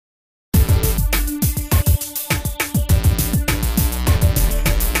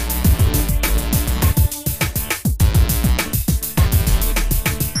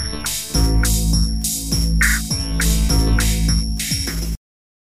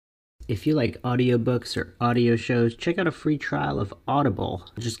If you like audiobooks or audio shows, check out a free trial of Audible.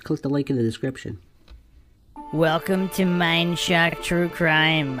 Just click the link in the description. Welcome to Mindshock True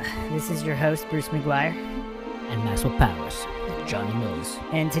Crime. This is your host, Bruce McGuire. And Maxwell Powers, Johnny Mills.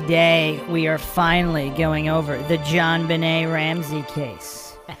 And today we are finally going over the JonBenét Ramsey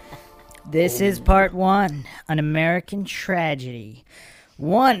case. This is part one, an American tragedy.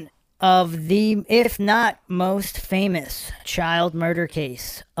 One of the, if not most famous, child murder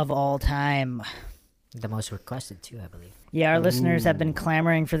case of all time. The most requested too, I believe. Yeah, our listeners have been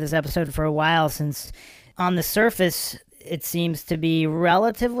clamoring for this episode for a while, since on the surface it seems to be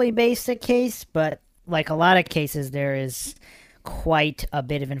relatively basic case, but like a lot of cases, there is quite a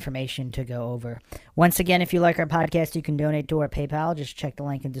bit of information to go over. Once again, if you like our podcast, you can donate to our PayPal. Just check the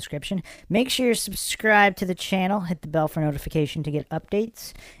link in the description. Make sure you're subscribed to the channel. Hit the bell for notification to get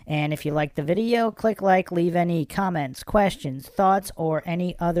updates. And if you like the video, click like, leave any comments, questions, thoughts, or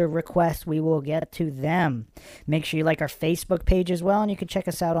any other requests. We will get to them. Make sure you like our Facebook page as well, and you can check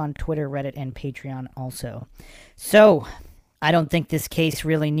us out on Twitter, Reddit, and Patreon also. So, I don't think this case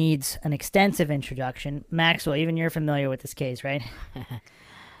really needs an extensive introduction. Maxwell, even you're familiar with this case, right?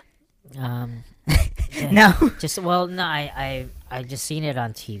 Yeah, No. I just seen it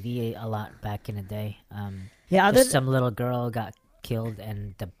on TV a lot back in the day. Yeah, Some little girl got killed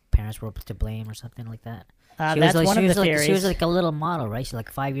and the parents were to blame or something like that. That's one of the theories. She was like a little model, right? She's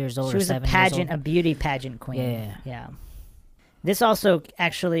like 5 years old She or was 7 a pageant, years old. a beauty pageant queen. Yeah. This also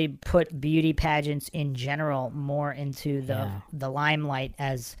actually put beauty pageants in general more into the limelight,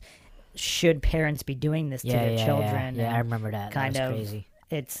 as should parents be doing this to their children. Yeah, I remember that. That was crazy.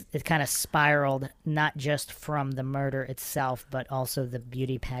 It kind of spiraled, not just from the murder itself, but also the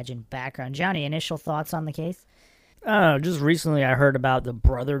beauty pageant background. Johnny, initial thoughts on the case? I don't know. Just recently I heard about the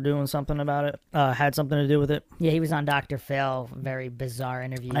brother doing something about it. Had something to do with it. Yeah, he was on Dr. Phil. Very bizarre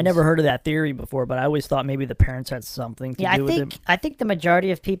interviews. I never heard of that theory before, but I always thought maybe the parents had something to do with it. I think the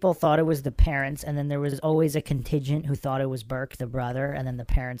majority of people thought it was the parents, and then there was always a contingent who thought it was Burke, the brother, and then the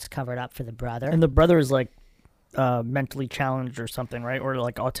parents covered up for the brother. And the brother is like mentally challenged or something, right? Or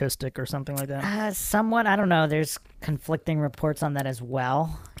like autistic or something like that. Somewhat. I don't know. There's conflicting reports on that as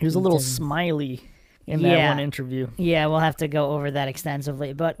well. He was a little smiley in that one interview. Yeah, we'll have to go over that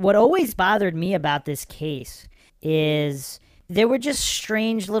extensively. But what always bothered me about this case is there were just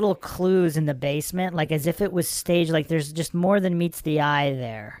strange little clues in the basement, like as if it was staged, like there's just more than meets the eye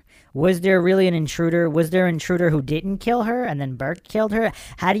there. Was there really an intruder? Was there an intruder who didn't kill her and then Burke killed her?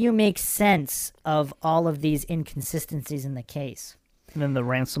 How do you make sense of all of these inconsistencies in the case? And then the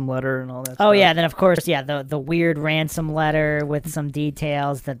ransom letter and all that Oh, stuff. yeah. Then, of course, the weird ransom letter with some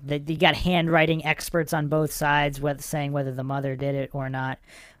details that you got handwriting experts on both sides saying whether the mother did it or not.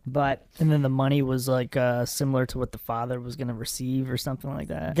 But and then the money was like similar to what the father was going to receive or something like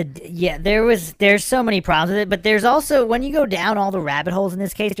that. There's so many problems with it. But there's also, when you go down all the rabbit holes in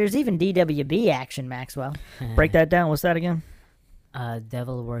this case, there's even DWB action, Maxwell. Break that down. What's that again?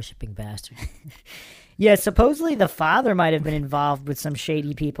 Devil-worshipping bastard. Yeah, supposedly the father might have been involved with some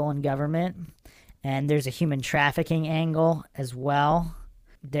shady people in government, and there's a human trafficking angle as well.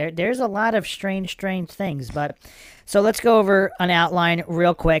 There's a lot of strange things, but so let's go over an outline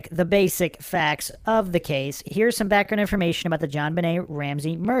real quick, the basic facts of the case. Here's some background information about the JonBenét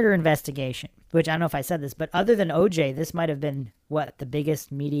Ramsey murder investigation, which I don't know if I said this, but other than OJ, this might have been, the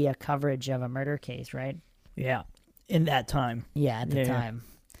biggest media coverage of a murder case, right? Yeah, in that time. Yeah, at the time.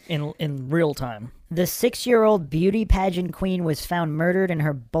 In real time. The 6-year-old beauty pageant queen was found murdered in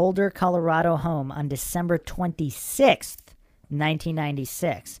her Boulder, Colorado home on December 26th,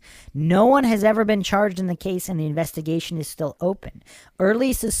 1996. No one has ever been charged in the case, and the investigation is still open.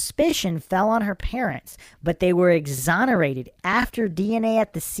 Early suspicion fell on her parents, but they were exonerated after DNA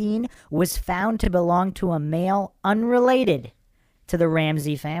at the scene was found to belong to a male unrelated to the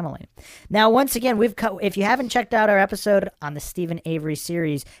Ramsey family. Now, once again, if you haven't checked out our episode on the Stephen Avery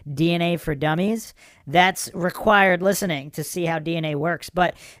series, DNA for Dummies, that's required listening to see how DNA works.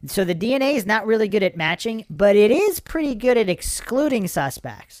 But so the DNA is not really good at matching, but it is pretty good at excluding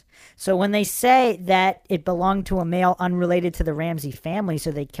suspects. So when they say that it belonged to a male unrelated to the Ramsey family,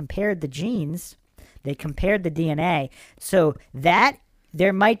 so they compared the genes, they compared the DNA, so that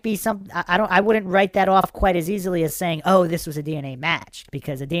there might be some. I wouldn't write that off quite as easily as saying, "Oh, this was a DNA match,"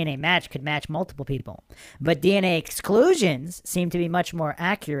 because a DNA match could match multiple people. But DNA exclusions seem to be much more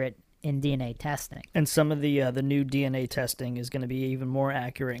accurate in DNA testing. And some of the new DNA testing is going to be even more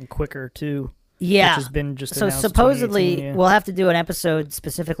accurate and quicker too. Yeah. Which has been just so announced supposedly we'll have to do an episode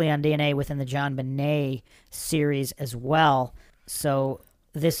specifically on DNA within the JonBenét series as well. So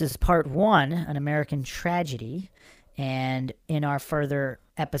this is part one, an American tragedy. And in our further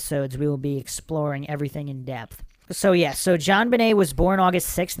episodes, we will be exploring everything in depth. So JonBenét was born August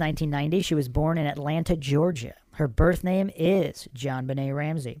 6, 1990. She was born in Atlanta, Georgia. Her birth name is JonBenét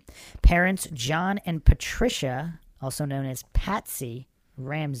Ramsey. Parents John and Patricia, also known as Patsy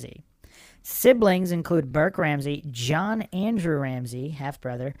Ramsey. Siblings include Burke Ramsey, John Andrew Ramsey,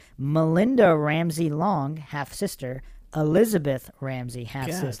 half-brother, Melinda Ramsey Long, half-sister, Elizabeth Ramsey,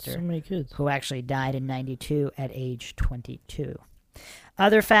 half-sister, so many kids. who actually died in 92 at age 22.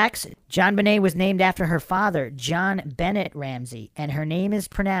 Other facts, JonBenét was named after her father, John Bennett Ramsey, and her name is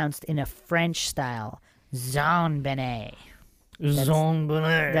pronounced in a French style, JonBenét.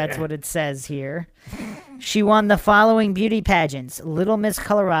 That's what it says here. She won the following beauty pageants: Little Miss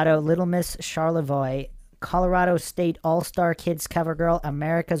Colorado, Little Miss Charlevoix, Colorado State All-Star Kids Cover Girl,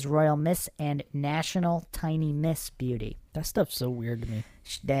 America's Royal Miss, and National Tiny Miss Beauty. That stuff's so weird to me.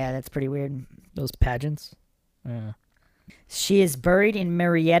 Yeah, that's pretty weird. Those pageants. Yeah. She is buried in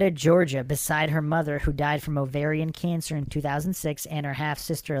Marietta, Georgia, beside her mother, who died from ovarian cancer in 2006, and her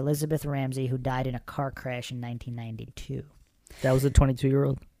half-sister, Elizabeth Ramsey, who died in a car crash in 1992. That was a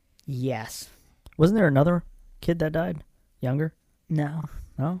 22-year-old? Yes. Wasn't there another kid that died? Younger? No.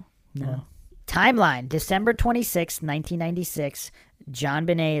 No? No. Timeline, December 26, 1996,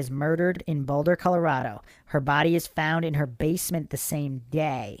 JonBenét is murdered in Boulder, Colorado. Her body is found in her basement the same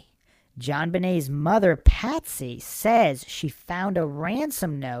day. JonBenét's mother, Patsy, says she found a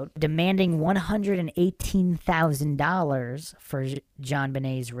ransom note demanding $118,000 for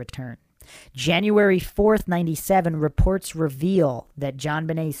JonBenét's return. January 4th, 97, reports reveal that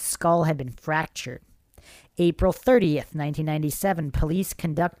JonBenét's skull had been fractured. April 30th, 1997, police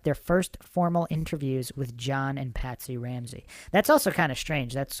conduct their first formal interviews with John and Patsy Ramsey. That's also kind of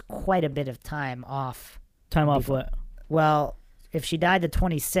strange. That's quite a bit of time off. Time off what? Well, if she died the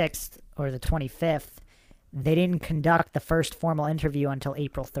 26th or the 25th, they didn't conduct the first formal interview until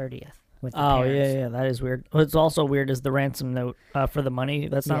April 30th. With the parents. Yeah, that is weird. What's also weird is the ransom note for the money.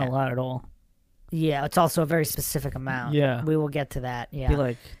 That's not Yeah. a lot at all. Yeah, it's also a very specific amount. Yeah. We will get to that. Yeah. Be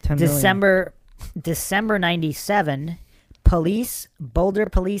like 10 million. December 97, Boulder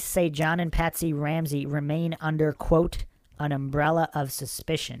police say John and Patsy Ramsey remain under, quote, an umbrella of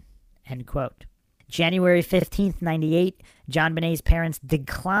suspicion, end quote. January 15th, 98, JonBenét's parents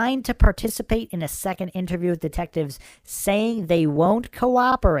declined to participate in a second interview with detectives, saying they won't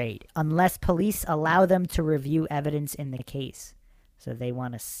cooperate unless police allow them to review evidence in the case. So they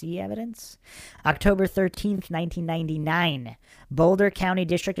want to see evidence? October 13th, 1999, Boulder County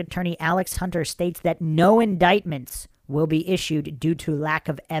District Attorney Alex Hunter states that no indictments will be issued due to lack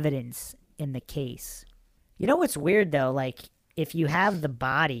of evidence in the case. You know what's weird, though? Like, if you have the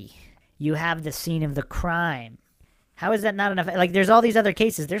body, you have the scene of the crime. How is that not enough? Like, there's all these other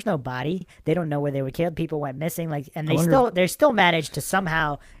cases. There's no body. They don't know where they were killed. People went missing. Like, and they still managed to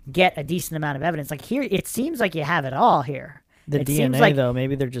somehow get a decent amount of evidence. Like here, it seems like you have it all here. The it DNA, though,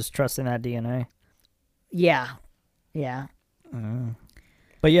 maybe they're just trusting that DNA. Yeah.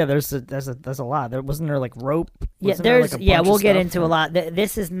 But yeah, there's a lot. Wasn't there like rope? Yeah, Wasn't there, like, a bunch we'll of get stuff? into a lot.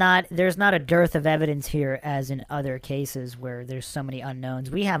 There's not a dearth of evidence here as in other cases where there's so many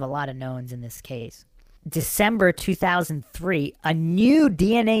unknowns. We have a lot of knowns in this case. December 2003, a new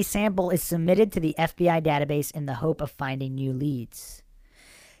DNA sample is submitted to the FBI database in the hope of finding new leads.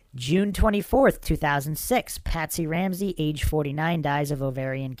 June 24th, 2006, Patsy Ramsey, age 49, dies of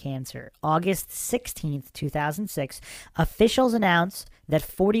ovarian cancer. August 16th, 2006, officials announce that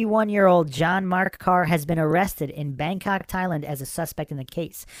 41-year-old John Mark Carr has been arrested in Bangkok, Thailand as a suspect in the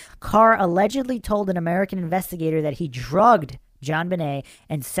case. Carr allegedly told an American investigator that he drugged JonBenét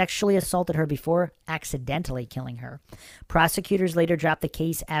and sexually assaulted her before accidentally killing her. Prosecutors later dropped the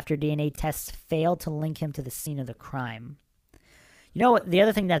case after DNA tests failed to link him to the scene of the crime. You know what? The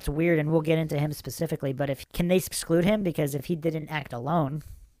other thing that's weird, and we'll get into him specifically, but can they exclude him? Because if he didn't act alone,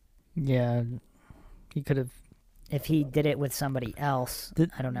 yeah, he could have. If he did it with somebody else,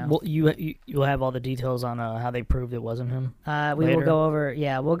 I don't know. Well, you'll have all the details on how they proved it wasn't him. We will go over.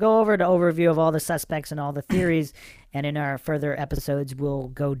 Yeah, we'll go over the overview of all the suspects and all the theories, and in our further episodes, we'll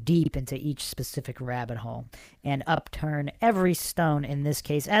go deep into each specific rabbit hole and upturn every stone in this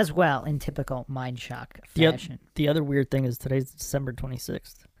case as well in typical Mindshock fashion. The other weird thing is today's December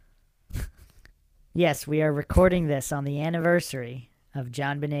 26th. Yes, we are recording this on the anniversary of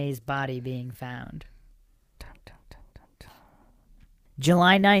JonBenét's body being found.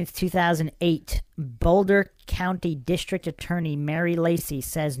 July 9th, 2008, Boulder County District Attorney Mary Lacey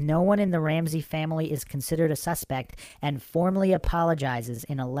says no one in the Ramsey family is considered a suspect and formally apologizes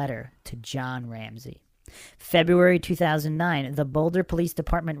in a letter to John Ramsey. February 2009, the Boulder Police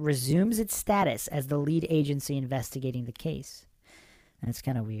Department resumes its status as the lead agency investigating the case. That's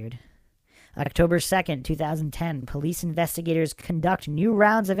kind of weird. October 2nd, 2010, police investigators conduct new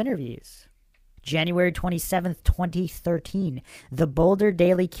rounds of interviews. January 27th, 2013, the Boulder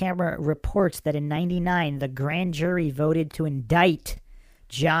Daily Camera reports that in 99, the grand jury voted to indict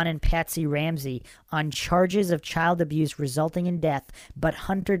John and Patsy Ramsey on charges of child abuse resulting in death, but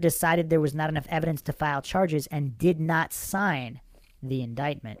Hunter decided there was not enough evidence to file charges and did not sign the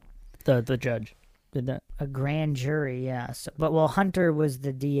indictment. The judge did that. A grand jury, yeah. So, but Hunter was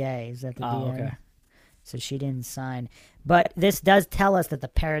the DA. Is that the DA? Okay. So she didn't sign. But this does tell us that the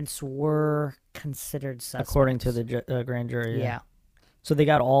parents were considered suspects. According to the grand jury. Yeah. So they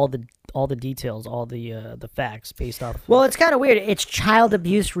got all the details, all the facts based off. Well, it's kind of weird. It's child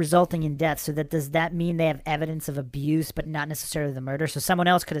abuse resulting in death. So does that mean they have evidence of abuse, but not necessarily the murder? So someone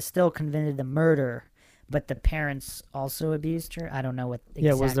else could have still committed the murder, but the parents also abused her. I don't know what. Exactly.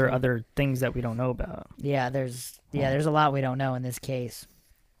 Yeah. Was there other things that we don't know about? Yeah. There's a lot we don't know in this case.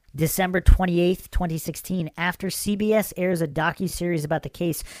 December 28th, 2016, after CBS airs a docuseries about the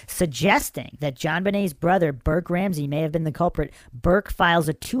case suggesting that JonBenét's brother, Burke Ramsey, may have been the culprit, Burke files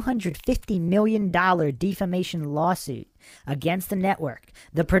a $250 million defamation lawsuit against the network,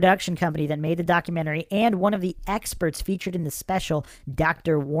 the production company that made the documentary, and one of the experts featured in the special,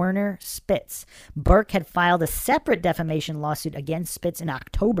 Dr. Werner Spitz. Burke had filed a separate defamation lawsuit against Spitz in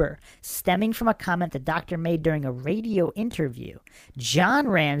October, stemming from a comment the doctor made during a radio interview. John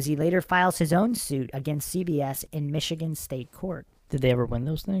Ramsey later files his own suit against CBS in Michigan State Court. Did they ever win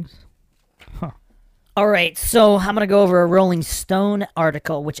those things? Huh. All right, so I'm going to go over a Rolling Stone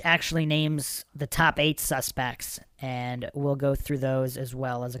article which actually names the top 8 suspects, and we'll go through those as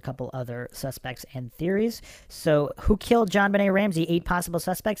well as a couple other suspects and theories. So, who killed JonBenét Ramsey? 8 possible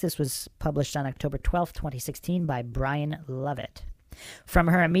suspects. This was published on October 12th, 2016 by Brian Lovett. From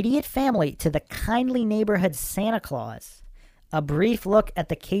her immediate family to the kindly neighborhood Santa Claus. A brief look at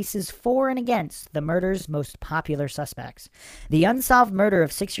the cases for and against the murder's most popular suspects. The unsolved murder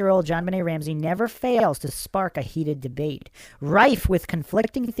of 6-year-old JonBenét Ramsey never fails to spark a heated debate, rife with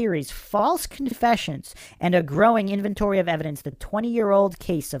conflicting theories, false confessions, and a growing inventory of evidence. The 20-year-old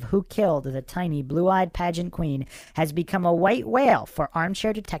case of who killed the tiny blue-eyed pageant queen has become a white whale for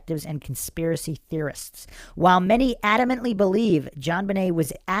armchair detectives and conspiracy theorists. While many adamantly believe JonBenét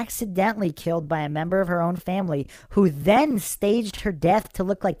was accidentally killed by a member of her own family, who then staged her death to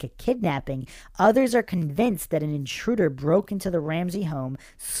look like a kidnapping, others are convinced that an intruder broke into the Ramsey home,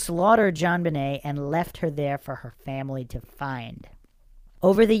 slaughtered JonBenét, and left her there for her family to find.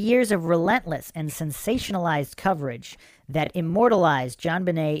 Over the years of relentless and sensationalized coverage that immortalized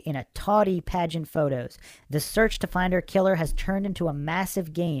JonBenét in a tawdry pageant photos, the search to find her killer has turned into a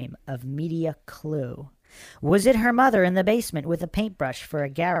massive game of media clue. Was it her mother in the basement with a paintbrush for a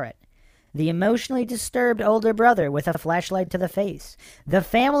garret? The emotionally disturbed older brother with a flashlight to the face. The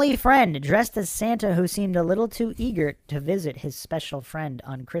family friend dressed as Santa who seemed a little too eager to visit his special friend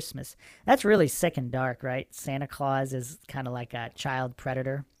on Christmas. That's really sick and dark, right? Santa Claus is kind of like a child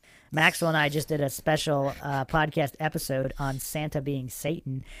predator. Maxwell and I just did a special podcast episode on Santa being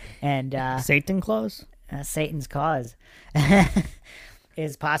Satan. And Satan Claus? Satan's cause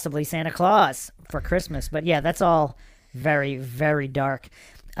is possibly Santa Claus for Christmas. But yeah, that's all very, very dark.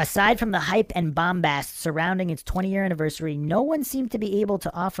 Aside from the hype and bombast surrounding its 20-year anniversary, no one seemed to be able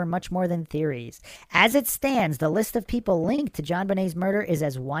to offer much more than theories. As it stands, the list of people linked to JonBenét's murder is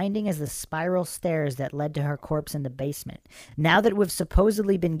as winding as the spiral stairs that led to her corpse in the basement. Now that we've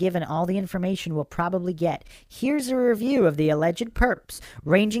supposedly been given all the information we'll probably get, here's a review of the alleged perps,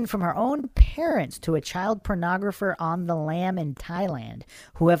 ranging from her own parents to a child pornographer on the lam in Thailand,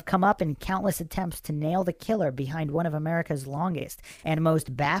 who have come up in countless attempts to nail the killer behind one of America's longest and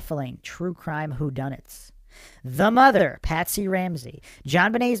most baffling true crime whodunits. The mother, Patsy Ramsey.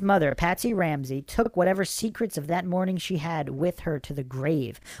 JonBenét's mother, Patsy Ramsey, took whatever secrets of that morning she had with her to the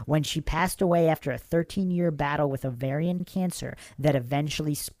grave when she passed away after a 13-year battle with ovarian cancer that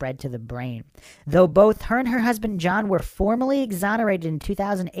eventually spread to the brain. Though both her and her husband John were formally exonerated in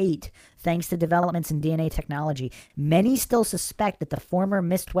 2008, thanks to developments in DNA technology, many still suspect that the former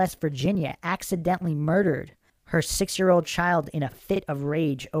Miss West Virginia accidentally murdered her 6-year-old child in a fit of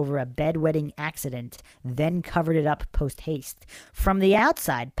rage over a bedwetting accident, then covered it up post-haste. From the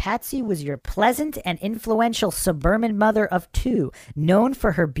outside, Patsy was your pleasant and influential suburban mother of 2, known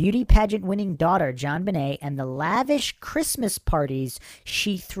for her beauty pageant-winning daughter, JonBenét, and the lavish Christmas parties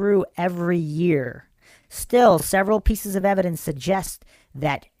she threw every year. Still, several pieces of evidence suggest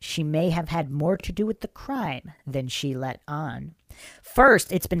that she may have had more to do with the crime than she let on.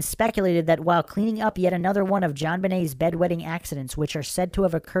 First, it's been speculated that while cleaning up yet another one of JonBenét's bedwetting accidents, which are said to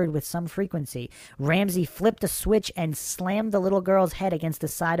have occurred with some frequency, Ramsey flipped a switch and slammed the little girl's head against the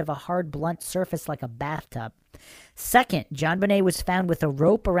side of a hard, blunt surface like a bathtub. Second, JonBenét was found with a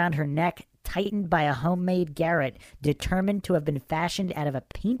rope around her neck, tightened by a homemade garrote, determined to have been fashioned out of a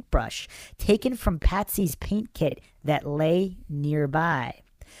paintbrush taken from Patsy's paint kit that lay nearby.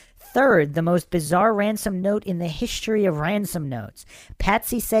 Third, the most bizarre ransom note in the history of ransom notes.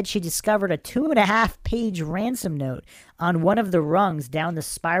 Patsy said she discovered a 2.5-page ransom note on one of the rungs down the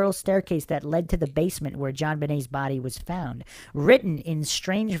spiral staircase that led to the basement where JonBenét's body was found, written in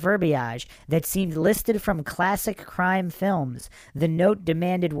strange verbiage that seemed listed from classic crime films. The note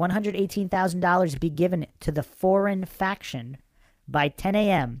demanded $118,000 be given to the foreign faction by 10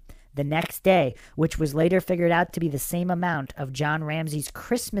 a.m. the next day, which was later figured out to be the same amount of John Ramsey's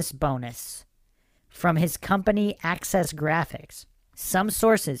Christmas bonus from his company Access Graphics. Some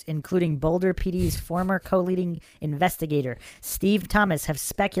sources, including Boulder PD's former co-leading investigator, Steve Thomas, have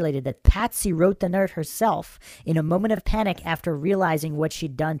speculated that Patsy wrote the note herself in a moment of panic after realizing what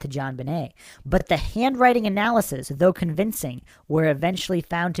she'd done to JonBenét. But the handwriting analysis, though convincing, were eventually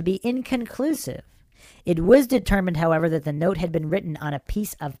found to be inconclusive. It was determined, however, that the note had been written on a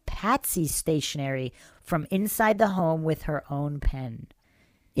piece of Patsy's stationery from inside the home with her own pen.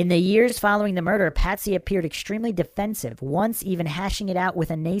 In the years following the murder, Patsy appeared extremely defensive, once even hashing it out with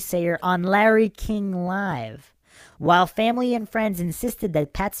a naysayer on Larry King Live. While family and friends insisted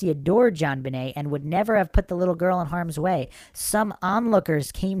that Patsy adored JonBenét and would never have put the little girl in harm's way, some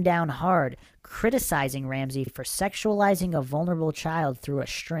onlookers came down hard, criticizing Ramsey for sexualizing a vulnerable child through a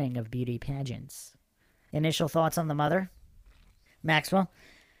string of beauty pageants. Initial thoughts on the mother? Maxwell?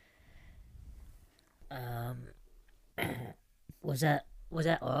 Was that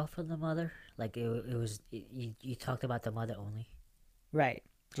all from the mother? Like it was. You talked about the mother only. Right.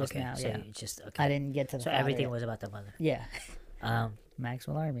 Just okay, now, so yeah. you just okay. I didn't get to the So father everything yet. was about the mother. Yeah. Um.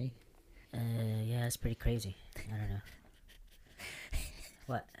 Maxwell Army. Yeah, it's pretty crazy. I don't know.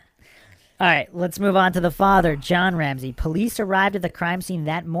 What? All right, let's move on to the father, John Ramsey. Police arrived at the crime scene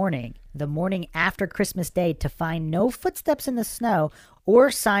that morning, the morning after Christmas Day, to find no footsteps in the snow or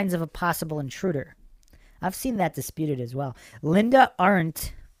signs of a possible intruder. I've seen that disputed as well. Linda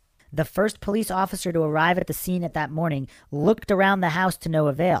Arndt, the first police officer to arrive at the scene at that morning, looked around the house to no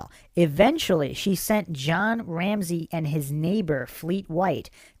avail. Eventually, she sent John Ramsey and his neighbor, Fleet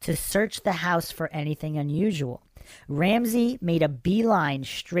White, to search the house for anything unusual. Ramsey made a beeline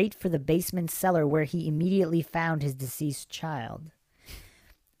straight for the basement cellar where he immediately found his deceased child.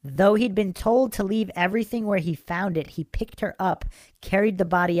 Though he'd been told to leave everything where he found it, he picked her up, carried the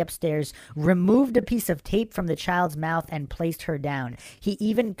body upstairs, removed a piece of tape from the child's mouth, and placed her down. He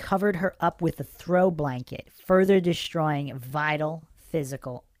even covered her up with a throw blanket, further destroying vital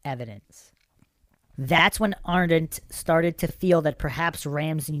physical evidence. That's when Arndt started to feel that perhaps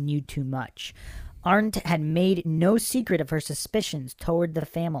Ramsey knew too much. Arndt had made no secret of her suspicions toward the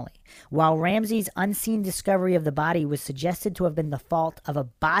family. While Ramsey's unseen discovery of the body was suggested to have been the fault of a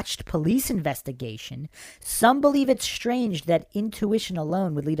botched police investigation, some believe it's strange that intuition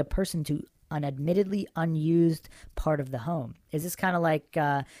alone would lead a person to an admittedly unused part of the home. Is this kind of like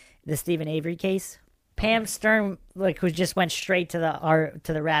the Stephen Avery case? Pam Stern, who just went straight to the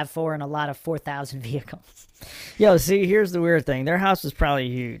RAV4 in a lot of 4,000 vehicles. Yo, see, here's the weird thing. Their house was probably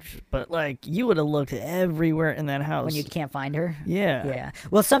huge, but you would have looked everywhere in that house When you can't find her? Yeah. Yeah.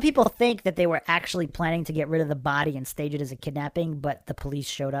 Well, some people think that they were actually planning to get rid of the body and stage it as a kidnapping, but the police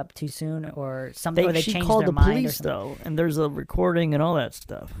showed up too soon or something. Or they she changed called their the mind or police something. though, and there's a recording and all that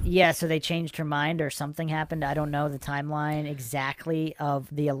stuff. Yeah, so they changed her mind or something happened. I don't know the timeline exactly of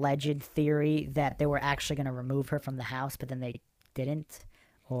the alleged theory that they were actually going to remove her from the house, but then they didn't,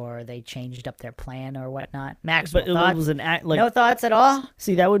 or they changed up their plan or whatnot. Maxwell, But thoughts? it was an act. No thoughts at all?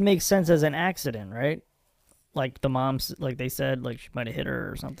 See, that would make sense as an accident, right? Like the mom's, they said, she might have hit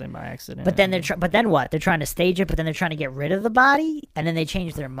her or something by accident. But then but then what? They're trying to stage it, but then they're trying to get rid of the body, and then they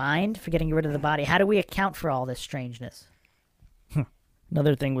change their mind for getting rid of the body. How do we account for all this strangeness?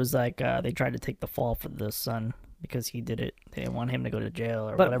 Another thing was they tried to take the fall for the son because he did it. They didn't want him to go to jail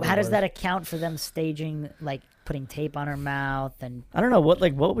or whatever. But how it does was. that account for them staging, putting tape on her mouth and? I don't know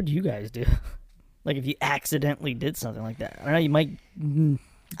what would you guys do? If you accidentally did something like that. I don't know. You might. I don't know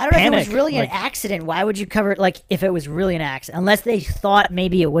if it was panic, really an accident. Why would you cover it? If it was really an accident, unless they thought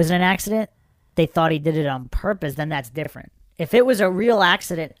maybe it wasn't an accident, they thought he did it on purpose. Then that's different. If it was a real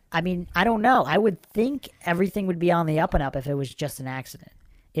accident, I mean, I don't know. I would think everything would be on the up and up if it was just an accident.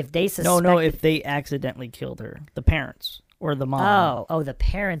 If they suspect, No, if they accidentally killed her, the parents. or the mom. Oh, the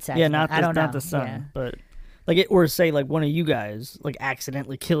parents. Yeah, not the, I don't know. not the son, Yeah. but like it, or say like one of you guys like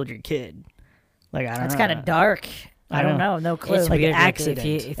accidentally killed your kid. Like I don't That's know. kind of dark. I don't know. No clue. It's Like weird, like, accident.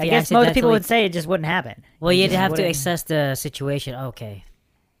 if I you guess most people accidentally- would say it just wouldn't happen. Well, It you'd just have to wouldn't. assess the situation. Okay.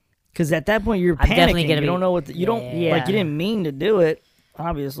 Because at that point you're I'm definitely panicking. gonna You don't be- know what you don't Yeah. like. You didn't mean to do it,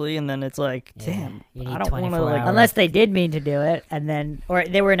 obviously, and then it's like, Yeah, damn, you need I don't want to 24 like. hours. Unless they did mean to do it, and then, or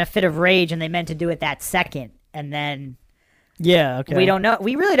they were in a fit of rage and they meant to do it that second, and then Yeah, okay. we don't know.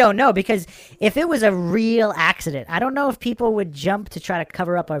 We really don't know, because if it was a real accident, I don't know if people would jump to try to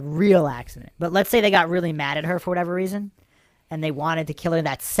cover up a real accident. But let's say they got really mad at her for whatever reason, and they wanted to kill her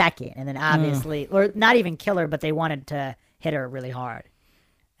that second, and then obviously, or not even kill her, but they wanted to hit her really hard.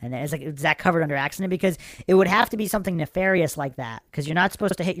 And then it's like, is that covered under accident? Because it would have to be something nefarious like that, because you're not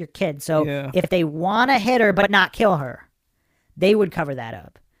supposed to hit your kid. So Yeah. if they want to hit her but not kill her, they would cover that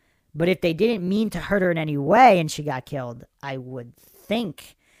up. But if they didn't mean to hurt her in any way and she got killed, I would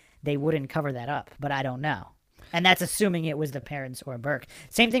think they wouldn't cover that up. But I don't know. And that's assuming it was the parents or Burke.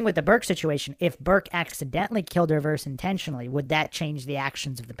 Same thing with the Burke situation. If Burke accidentally killed her versus intentionally, would that change the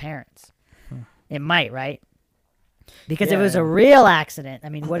actions of the parents? It might, right? Because if it was a real accident, I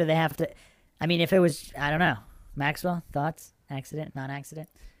mean, what do they have to... I mean, if it was... I don't know. Maxwell, thoughts? Accident, non-accident?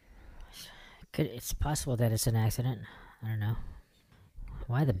 It's possible that it's an accident. I don't know.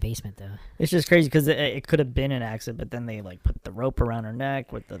 Why the basement though? It's just crazy because it could have been an accident, but then they like put the rope around her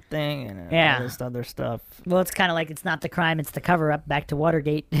neck with the thing and Yeah. all this other stuff. Well, it's kind of like it's not the crime, it's the cover-up. Back to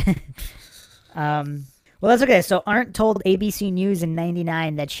Watergate. Well, that's okay. So Arndt told ABC News in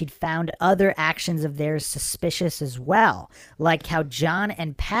 99 that she'd found other actions of theirs suspicious as well, like how John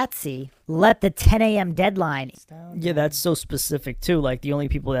and Patsy let the 10 a.m. deadline. Yeah, that's so specific too. Like the only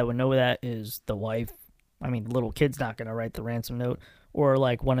people that would know that is the wife. I mean, the little kid's not gonna write the ransom note, or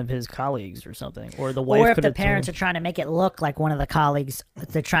like one of his colleagues or something, or the wife. Or if could the have parents are told. trying to make it look like one of the colleagues,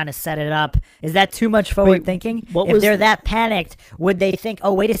 they're trying to set it up. Is that too much forward thinking? what If was they're the- that panicked, would they think,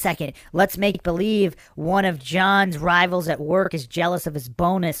 oh, wait a second, let's make believe one of John's rivals at work is jealous of his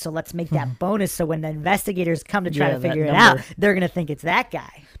bonus, so let's make that bonus so when the investigators come to try Yeah, to that figure it number. out, they're going to think it's that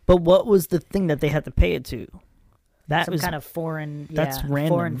guy. But what was the thing that they had to pay it to? That Some was kind of foreign, that's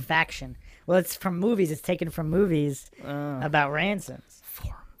foreign random. faction. Well, it's from movies. It's taken from movies about ransoms.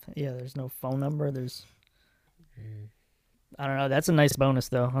 yeah. There's no phone number. There's. I don't know. That's a nice bonus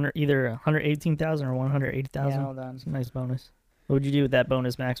though. Either 118,000 or 180,000. Yeah, hold on. It's a nice bonus. What would you do with that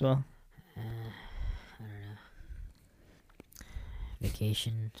bonus, Maxwell?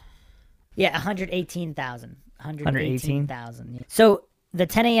 Vacation. Yeah, 118,000. 118,000. 118,000. So the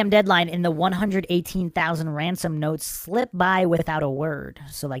 10 a.m. deadline in the 118,000 ransom notes slipped by without a word.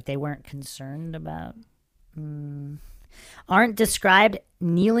 So like they weren't concerned about. Arndt described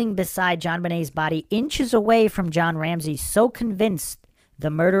kneeling beside John Bonet's body inches away from John Ramsey, so convinced the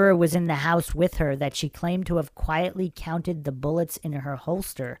murderer was in the house with her that she claimed to have quietly counted the bullets in her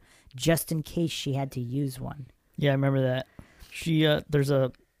holster just in case she had to use one. Yeah, I remember that. She there's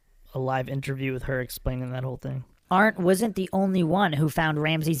a live interview with her explaining that whole thing. Arndt wasn't the only one who found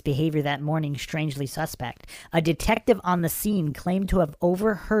Ramsey's behavior that morning strangely suspect. A detective on the scene claimed to have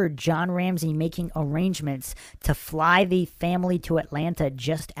overheard John Ramsey making arrangements to fly the family to Atlanta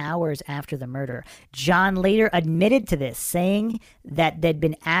just hours after the murder. John later admitted to this, saying that they'd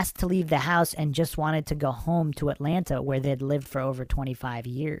been asked to leave the house and just wanted to go home to Atlanta, where they'd lived for over 25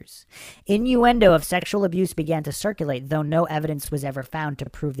 years. Innuendo of sexual abuse began to circulate, though no evidence was ever found to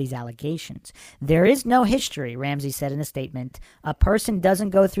prove these allegations. There is no history, Ramsey said in a statement. A person doesn't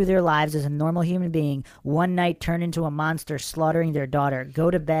go through their lives as a normal human being, one night turn into a monster slaughtering their daughter,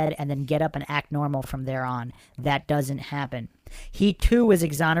 go to bed, and then get up and act normal from there on. That doesn't happen. He too was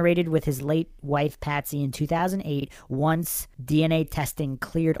exonerated with his late wife Patsy in 2008 once DNA testing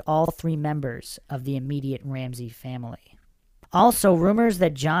cleared all three members of the immediate Ramsey family. Also, rumors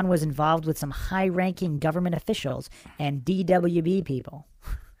that John was involved with some high-ranking government officials and DWB people.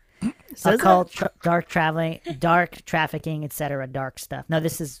 Occult, dark trafficking, etc. Dark stuff. No,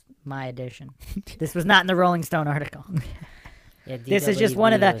 this is my edition. This was not in the Rolling Stone article. Yeah, This is just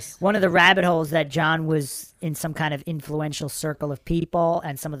one of the rabbit holes that John was in some kind of influential circle of people,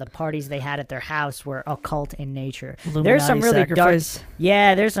 and some of the parties they had at their house were occult in nature. There's some really sacrifice.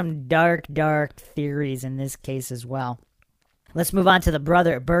 there's some dark theories in this case as well. Let's move on to the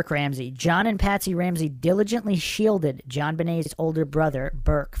brother, Burke Ramsey. John and Patsy Ramsey diligently shielded John Bonet's older brother,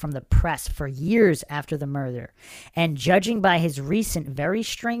 Burke, from the press for years after the murder. And judging by his recent, very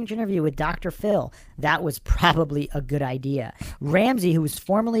strange interview with Dr. Phil, that was probably a good idea. Ramsey, who was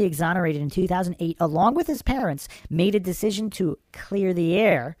formally exonerated in 2008, along with his parents, made a decision to clear the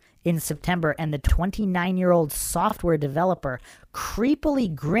air in September, and the 29-year-old software developer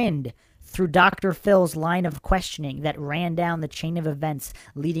creepily grinned through Dr. Phil's line of questioning that ran down the chain of events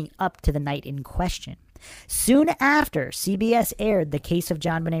leading up to the night in question. Soon after, CBS aired The Case of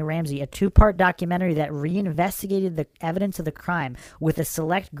JonBenet Ramsey, a two-part documentary that reinvestigated the evidence of the crime with a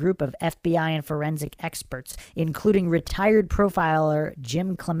select group of FBI and forensic experts, including retired profiler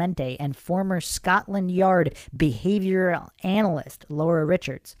Jim Clemente and former Scotland Yard behavioral analyst Laura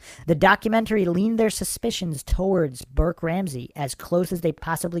Richards. The documentary leaned their suspicions towards Burke Ramsey as close as they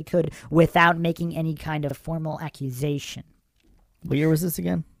possibly could without making any kind of formal accusation. What year was this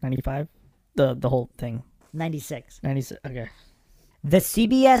again? 95? The whole thing. 96. 96. Okay. The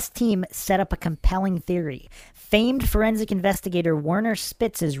CBS team set up a compelling theory. Famed forensic investigator Werner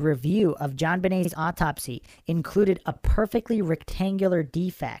Spitz's review of JonBenet's autopsy included a perfectly rectangular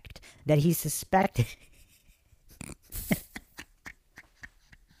defect that he suspected.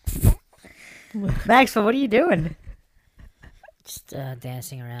 Maxwell, what are you doing? Just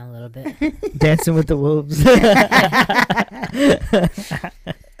dancing around a little bit. Dancing with the Wolves.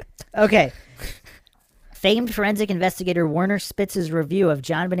 Okay. Famed forensic investigator Werner Spitz's review of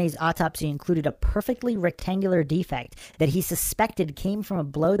JonBenet's autopsy included a perfectly rectangular defect that he suspected came from a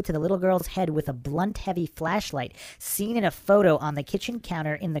blow to the little girl's head with a blunt, heavy flashlight seen in a photo on the kitchen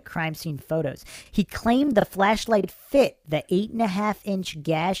counter in the crime scene photos. He claimed the flashlight fit the 8.5-inch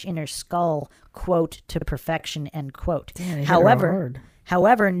gash in her skull, quote, to perfection, end quote. Damn,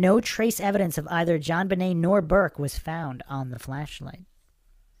 However, no trace evidence of either JonBenet nor Burke was found on the flashlight.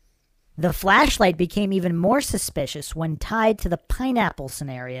 The flashlight became even more suspicious when tied to the pineapple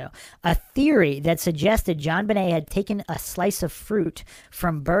scenario, a theory that suggested JonBenet had taken a slice of fruit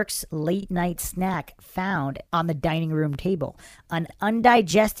from Burke's late-night snack found on the dining room table. An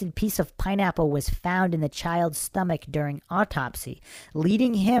undigested piece of pineapple was found in the child's stomach during autopsy,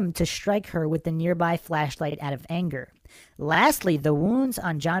 leading him to strike her with the nearby flashlight out of anger. Lastly, the wounds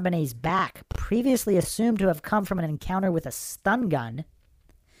on JonBenet's back, previously assumed to have come from an encounter with a stun gun,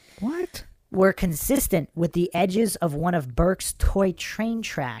 What? were consistent with the edges of one of Burke's toy train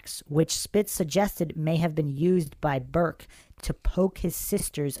tracks, which Spitz suggested may have been used by Burke to poke his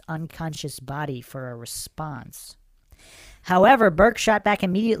sister's unconscious body for a response. However, Burke shot back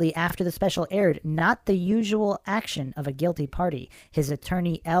immediately after the special aired, not the usual action of a guilty party, his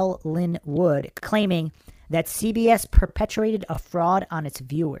attorney L. Lynn Wood claiming that CBS perpetuated a fraud on its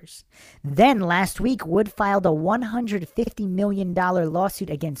viewers. Then last week, Wood filed a $150 million lawsuit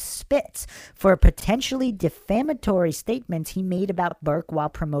against Spitz for potentially defamatory statements he made about Burke while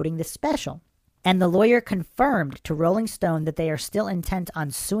promoting the special. And the lawyer confirmed to Rolling Stone that they are still intent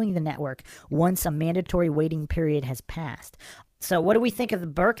on suing the network once a mandatory waiting period has passed. So what do we think of the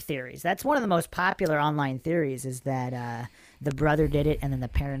Burke theories? That's one of the most popular online theories, is that the brother did it and then the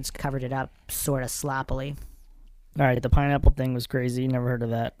parents covered it up sort of sloppily. All right, the pineapple thing was crazy. Never heard of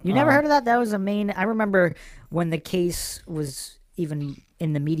that. You never heard of that? That was a main... I remember when the case was even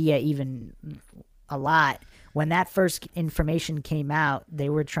in the media even a lot. When that first information came out, they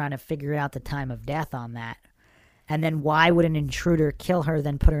were trying to figure out the time of death on that. And then why would an intruder kill her,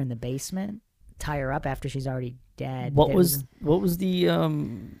 then put her in the basement, tie her up after she's already dead? What was the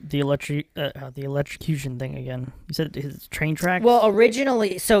electrocution thing again? You said his train track? Well,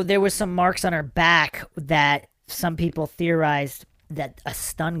 originally, so there was some marks on her back that some people theorized that a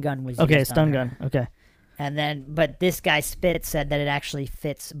stun gun was used okay, on stun her. gun. Okay. And then, but this guy Spitz said that it actually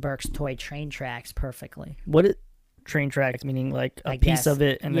fits Burke's toy train tracks perfectly. What it train tracks meaning, like a piece of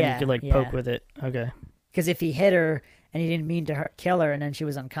it, and then you could like poke with it. Okay. Because if he hit her and he didn't mean to kill her, and then she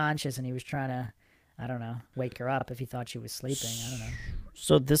was unconscious, and he was trying to, I don't know, wake her up if he thought she was sleeping. I don't know.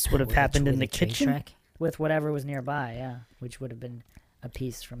 So this would have happened in the kitchen. Track? With whatever was nearby, yeah, which would have been a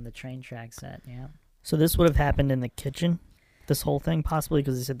piece from the train track set, yeah. So this would have happened in the kitchen. This whole thing possibly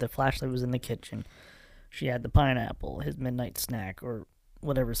because he said the flashlight was in the kitchen. She had the pineapple, his midnight snack, or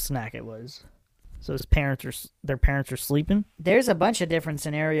whatever snack it was. So their parents are sleeping. There's a bunch of different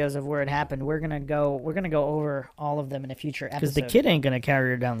scenarios of where it happened. We're gonna go over all of them in a future episode. Because the kid ain't gonna carry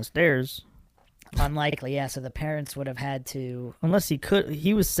her down the stairs. Unlikely, yeah. So the parents would have had to. Unless he could.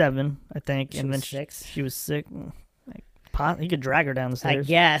 He was 7, I think, She was 6. She was 6. He could drag her down the stairs. I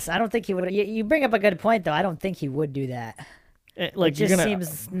guess. I don't think he would. You bring up a good point, though. I don't think he would do that. It just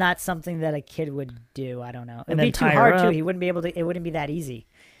seems not something that a kid would do. I don't know. It'd be too hard too. He wouldn't be able to. It wouldn't be that easy.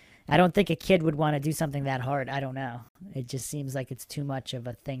 I don't think a kid would want to do something that hard. I don't know. It just seems like it's too much of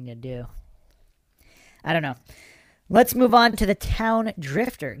a thing to do. I don't know. Let's move on to the town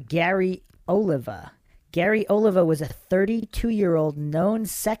drifter, Gary Oliva. Gary Oliva was a 32-year-old known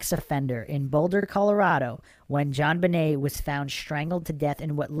sex offender in Boulder, Colorado, when JonBenét was found strangled to death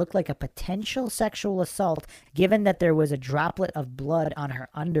in what looked like a potential sexual assault, given that there was a droplet of blood on her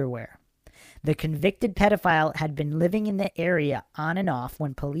underwear. The convicted pedophile had been living in the area on and off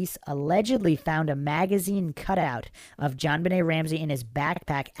when police allegedly found a magazine cutout of JonBenét Ramsey in his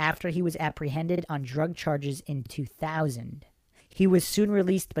backpack after he was apprehended on drug charges in 2000. He was soon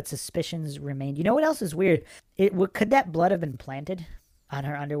released, but suspicions remained. You know what else is weird? Could that blood have been planted on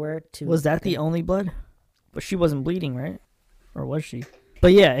her underwear? Was that the only blood? But she wasn't bleeding, right? Or was she?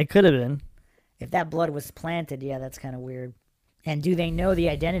 But yeah, it could have been. If that blood was planted, yeah, that's kind of weird. And do they know the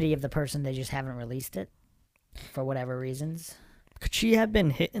identity of the person? They just haven't released it for whatever reasons. Could she have been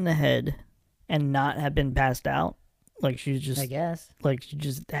hit in the head and not have been passed out? Like she just, I guess. Like she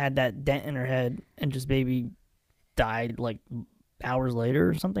just had that dent in her head and just maybe died like hours later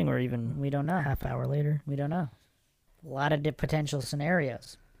or something, or even We don't know. half hour later. We don't know. A lot of potential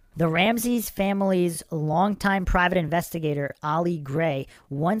scenarios. The Ramsey's family's longtime private investigator, Ollie Gray,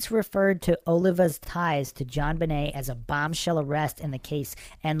 once referred to Oliva's ties to JonBenét as a bombshell arrest in the case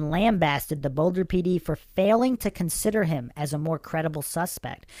and lambasted the Boulder PD for failing to consider him as a more credible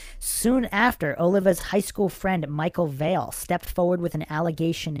suspect. Soon after, Oliva's high school friend, Michael Vale, stepped forward with an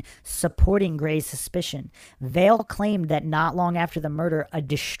allegation supporting Gray's suspicion. Vale claimed that not long after the murder, a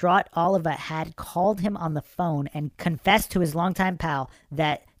distraught Oliva had called him on the phone and confessed to his longtime pal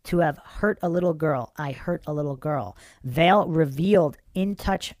that to have hurt a little girl. I hurt a little girl. Vale revealed in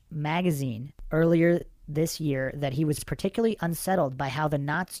Touch magazine earlier this year that he was particularly unsettled by how the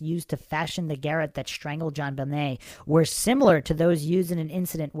knots used to fashion the garrote that strangled JonBenét were similar to those used in an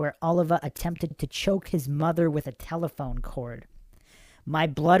incident where Oliva attempted to choke his mother with a telephone cord. My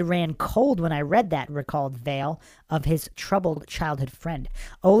blood ran cold when I read that, recalled Vale of his troubled childhood friend.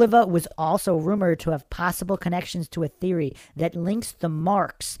 Oliva was also rumored to have possible connections to a theory that links the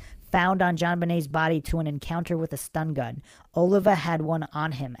marks found on JonBenét's body to an encounter with a stun gun. Oliva had one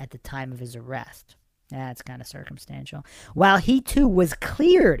on him at the time of his arrest. That's kind of circumstantial. While he too was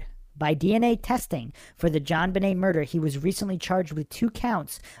cleared by DNA testing for the JonBenét murder, he was recently charged with 2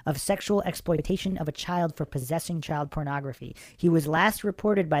 counts of sexual exploitation of a child for possessing child pornography. He was last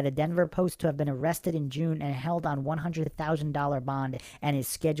reported by the Denver Post to have been arrested in June and held on $100,000 bond and is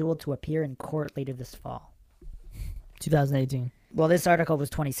scheduled to appear in court later this fall. 2018. Well, this article was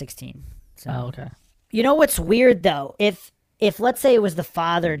 2016. So. Oh, okay. You know what's weird, though? If let's say it was the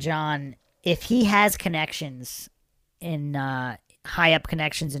father, John, if he has connections in high up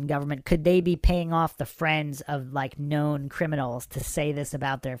connections in government, could they be paying off the friends of like known criminals to say this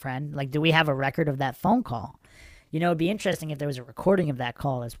about their friend? Like, do we have a record of that phone call? You know, it'd be interesting if there was a recording of that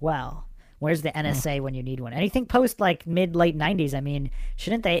call as well. Where's the NSA when you need one? Anything post like late 90s? I mean,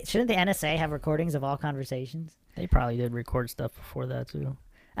 shouldn't the NSA have recordings of all conversations? They probably did record stuff before that too.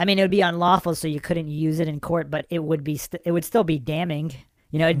 I mean, it would be unlawful, so you couldn't use it in court, but it would still be damning.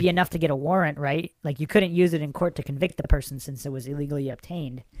 You know, it'd be enough to get a warrant, right? Like, you couldn't use it in court to convict the person since it was illegally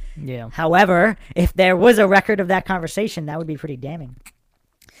obtained. Yeah. However, if there was a record of that conversation, that would be pretty damning.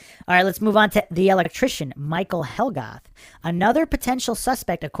 All right, let's move on to the electrician, Michael Helgoth. Another potential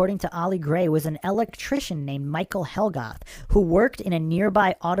suspect, according to Ollie Gray, was an electrician named Michael Helgoth, who worked in a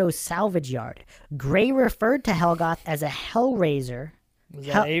nearby auto salvage yard. Gray referred to Helgoth as a hellraiser. Was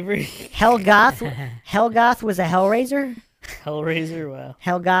that Avery? Helgoth was a hellraiser? Hellraiser, wow.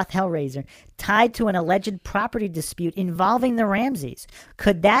 Helgoth Hellraiser, tied to an alleged property dispute involving the Ramseys.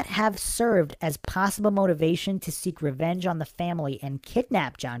 Could that have served as possible motivation to seek revenge on the family and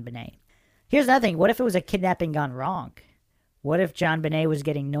kidnap JonBenét? Here's another thing. What if it was a kidnapping gone wrong? What if JonBenét was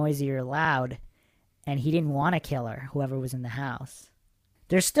getting noisy or loud and he didn't want to kill her, whoever was in the house?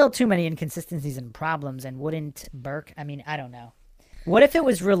 There's still too many inconsistencies and problems, and wouldn't Burke? I mean, I don't know. What if it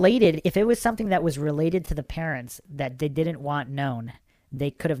was related, if it was something that was related to the parents that they didn't want known?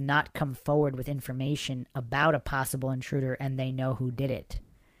 They could have not come forward with information about a possible intruder and they know who did it.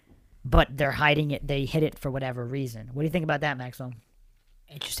 But they're hiding it, they hid it for whatever reason. What do you think about that, Maxwell?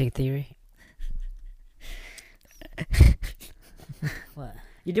 Interesting theory. What?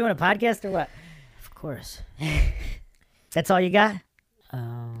 You doing a podcast or what? Of course. That's all you got?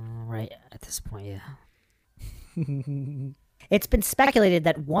 Right at this point, yeah. It's been speculated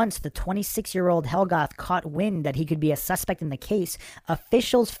that once the 26-year-old Helgoth caught wind that he could be a suspect in the case,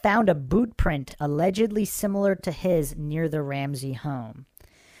 officials found a boot print allegedly similar to his near the Ramsey home.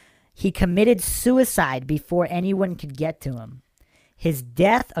 He committed suicide before anyone could get to him. His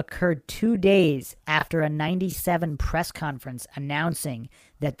death occurred 2 days after a 97 press conference announcing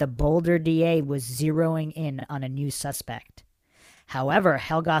that the Boulder DA was zeroing in on a new suspect. However,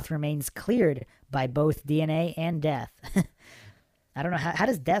 Helgoth remains cleared by both DNA and death. I don't know. How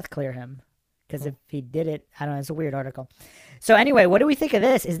does death clear him? Because if he did it, I don't know. It's a weird article. So anyway, what do we think of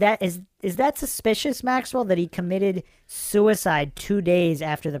this? Is that suspicious, Maxwell, that he committed suicide 2 days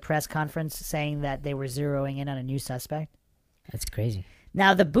after the press conference saying that they were zeroing in on a new suspect? That's crazy.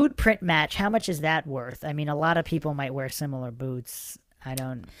 Now, the boot print match, how much is that worth? I mean, a lot of people might wear similar boots. I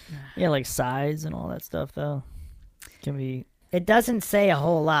don't... Yeah, like size and all that stuff, though. Can be... It doesn't say a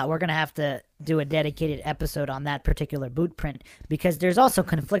whole lot. We're going to have to do a dedicated episode on that particular boot print because there's also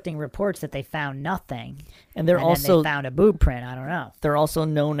conflicting reports that they found nothing. And then also they found a boot print. I don't know. They're also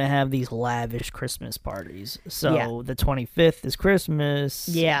known to have these lavish Christmas parties. So the 25th is Christmas.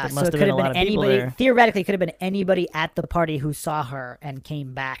 Yeah, there so must it have could been have a lot been of people anybody. there. Theoretically, it could have been anybody at the party who saw her and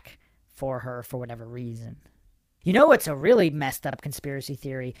came back for her for whatever reason. You know what's a really messed up conspiracy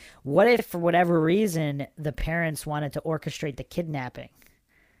theory? What if, for whatever reason, the parents wanted to orchestrate the kidnapping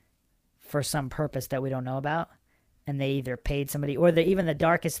for some purpose that we don't know about? And they either paid somebody, or even the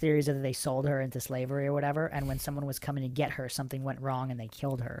darkest theories are that they sold her into slavery or whatever, and when someone was coming to get her, something went wrong and they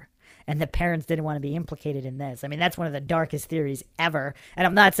killed her. And the parents didn't want to be implicated in this. I mean, that's one of the darkest theories ever. And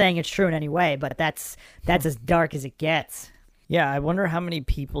I'm not saying it's true in any way, but that's as dark as it gets. Yeah, I wonder how many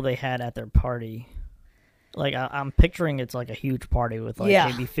people they had at their party. Like, I'm picturing it's like a huge party with like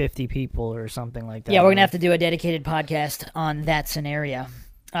maybe 50 people or something like that. Yeah, we're going to have to do a dedicated podcast on that scenario.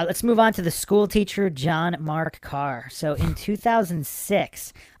 Let's move on to the school teacher, John Mark Carr. So in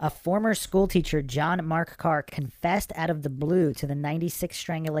 2006, a former school teacher, John Mark Carr, confessed out of the blue to the 96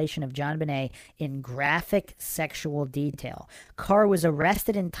 strangulation of JonBenét in graphic sexual detail. Carr was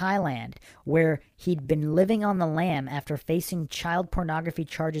arrested in Thailand, where he'd been living on the lam after facing child pornography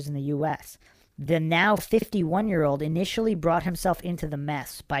charges in the U.S. The now 51-year-old initially brought himself into the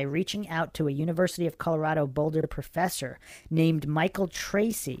mess by reaching out to a University of Colorado Boulder professor named Michael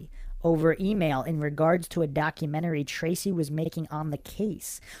Tracy over email in regards to a documentary Tracy was making on the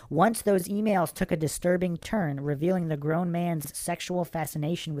case. Once those emails took a disturbing turn, revealing the grown man's sexual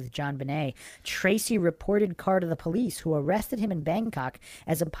fascination with JonBenét, Tracy reported Carr to the police, who arrested him in Bangkok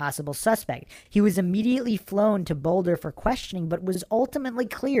as a possible suspect. He was immediately flown to Boulder for questioning, but was ultimately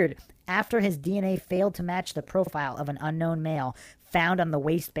cleared after his DNA failed to match the profile of an unknown male found on the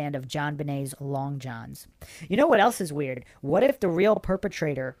waistband of JonBenét's long johns. You know what else is weird? What if the real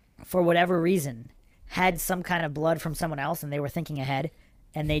perpetrator, for whatever reason, had some kind of blood from someone else and they were thinking ahead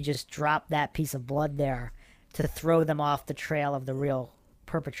and they just dropped that piece of blood there to throw them off the trail of the real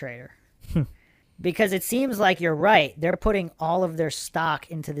perpetrator? Because it seems like you're right. They're putting all of their stock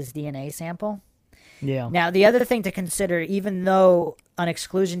into this DNA sample. Yeah. Now, the other thing to consider, even though an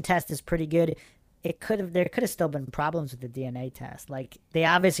exclusion test is pretty good, there could have still been problems with the DNA test. Like, they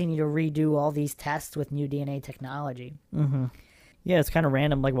obviously need to redo all these tests with new DNA technology. Mm-hmm. Yeah, it's kind of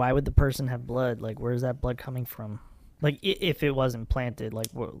random. Like, why would the person have blood? Like, where's that blood coming from? Like, if it wasn't planted, like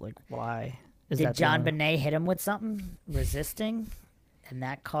why? Did JonBenét hit him with something? Resisting? And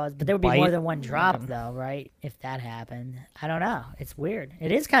that caused... But there would be more than one drop, though, right? If that happened. I don't know. It's weird.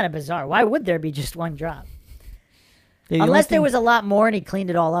 It is kind of bizarre. Why would there be just one drop? Yeah, unless there was a lot more and he cleaned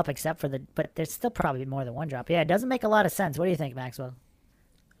it all up except for the... But there's still probably more than one drop. Yeah, it doesn't make a lot of sense. What do you think, Maxwell?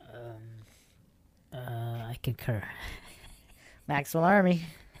 I concur. Maxwell Army.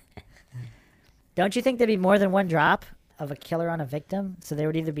 Don't you think there'd be more than one drop of a killer on a victim? So there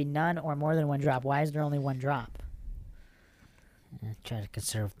would either be none or more than one drop. Why is there only one drop? Try to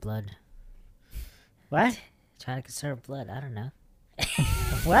conserve blood. What? Try to conserve blood. I don't know.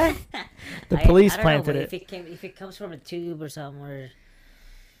 What? The police I don't planted know, it. If it comes from a tube or somewhere.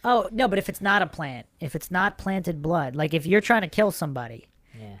 Oh, no, but if it's not a plant, if it's not planted blood, like if you're trying to kill somebody,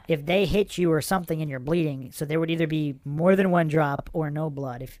 if they hit you or something and you're bleeding, so there would either be more than one drop or no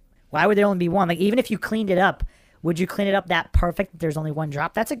blood. Why would there only be one? Like, even if you cleaned it up, would you clean it up that perfect that there's only one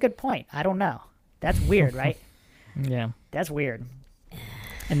drop? That's a good point. I don't know. That's weird, right? Yeah. That's weird.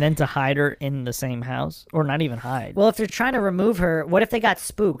 And then to hide her in the same house? Or not even hide. Well, if they're trying to remove her, what if they got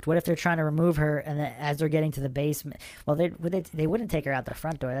spooked? What if they're trying to remove her and then as they're getting to the basement? Well, they wouldn't take her out the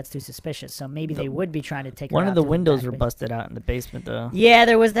front door. That's too suspicious. So maybe they would be trying to take her out. One of the to windows back were basement. busted out in the basement, though. Yeah,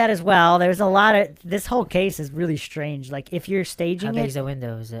 there was that as well. There's a lot of... This whole case is really strange. Like, if you're staging How big it... is the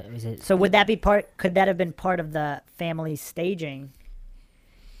window? Is it? So would that be part... Could that have been part of the family staging?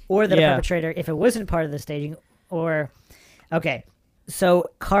 Or the perpetrator, if it wasn't part of the staging? Or... Okay. So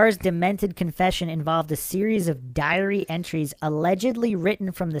Carr's demented confession involved a series of diary entries allegedly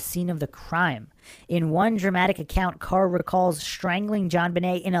written from the scene of the crime. In one dramatic account, Carr recalls strangling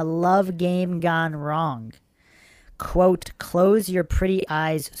JonBenét in a love game gone wrong. Quote, "Close your pretty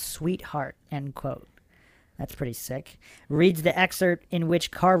eyes, sweetheart," end quote. That's pretty sick. Reads the excerpt in which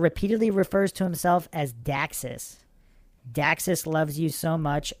Carr repeatedly refers to himself as Daxus. Daxus loves you so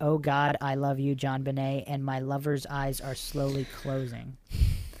much. Oh God, I love you, John Bonet, and my lover's eyes are slowly closing.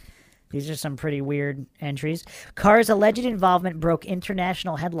 These are some pretty weird entries. Carr's alleged involvement broke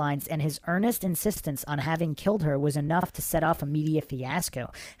international headlines, and his earnest insistence on having killed her was enough to set off a media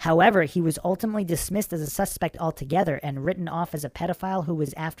fiasco. However, he was ultimately dismissed as a suspect altogether and written off as a pedophile who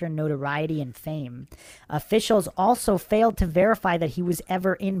was after notoriety and fame. Officials also failed to verify that he was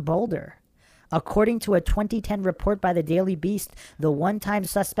ever in Boulder. According to a 2010 report by the Daily Beast, the one-time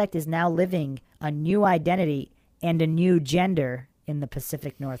suspect is now living a new identity and a new gender in the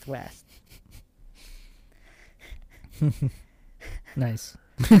Pacific Northwest. Nice.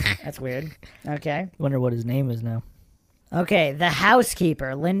 That's weird. Okay. Wonder what his name is now. Okay, the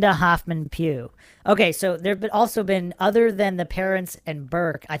housekeeper, Linda Hoffman Pugh. Okay, so there have also been, other than the parents and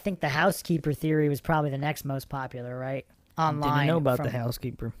Burke, I think the housekeeper theory was probably the next most popular, right? Online. Didn't know about from- the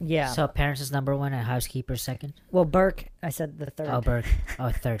housekeeper. Yeah. So parents is number one and housekeeper second. Well, Burke, I said the third. Oh, Burke. Oh,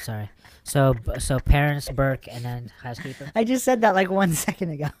 third. Sorry. So parents, Burke, and then housekeeper. I just said that like 1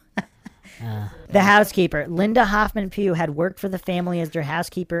 second ago. The housekeeper, Linda Hoffman Pugh, had worked for the family as their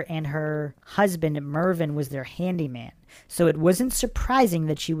housekeeper, and her husband, Mervyn, was their handyman. So it wasn't surprising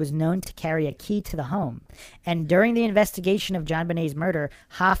that she was known to carry a key to the home. And during the investigation of John Bonet's murder,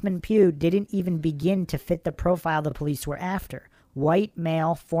 Hoffman Pugh didn't even begin to fit the profile the police were after. White,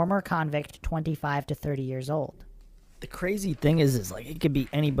 male, former convict, 25 to 30 years old. The crazy thing is like it could be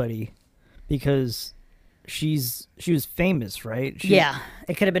anybody, because she was famous, right? Yeah,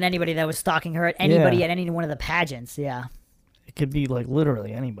 it could have been anybody that was stalking her, at anybody Yeah. at any one of the pageants, yeah. It could be like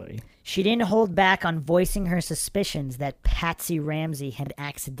literally anybody. She didn't hold back on voicing her suspicions that Patsy Ramsey had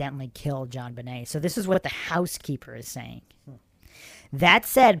accidentally killed John Bonet. So this is what the housekeeper is saying. That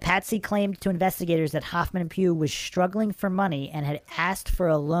said, Patsy claimed to investigators that Hoffman Pugh was struggling for money and had asked for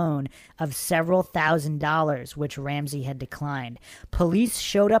a loan of several $1,000s, which Ramsey had declined. Police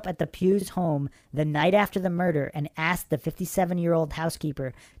showed up at the Pugh's home the night after the murder and asked the 57-year-old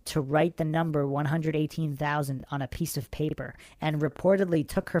housekeeper to write the number 118,000 on a piece of paper, and reportedly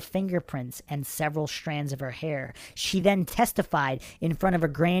took her fingerprints and several strands of her hair. She then testified in front of a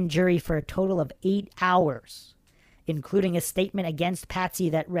grand jury for a total of 8 hours, including a statement against Patsy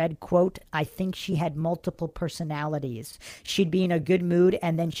that read, quote, I think she had multiple personalities. She'd be in a good mood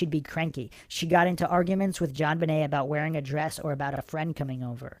and then she'd be cranky. She got into arguments with John Bonet about wearing a dress or about a friend coming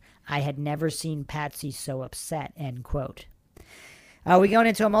over. I had never seen Patsy so upset, end quote. Are we going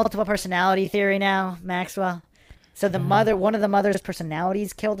into a multiple personality theory now, Maxwell? So the mother, one of the mother's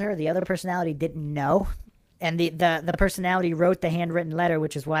personalities killed her. The other personality didn't know. And the personality wrote the handwritten letter,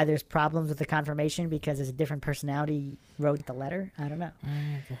 which is why there's problems with the confirmation, because it's a different personality wrote the letter. I don't know.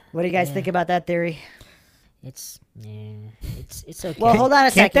 What do you guys think about that theory? It's okay. Well, hold on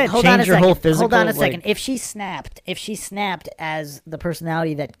a Can't second. that Hold on a change your second. whole Hold on a physical, second. like- If she snapped as the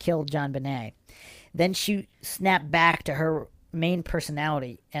personality that killed John Bonet, then she snapped back to her main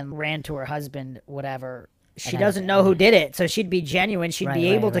personality and ran to her husband, whatever. She doesn't know who did it, so she'd be genuine. She'd be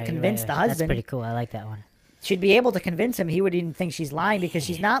able to convince the That's husband. pretty cool. I like that one. She'd be able to convince him. He wouldn't even think she's lying because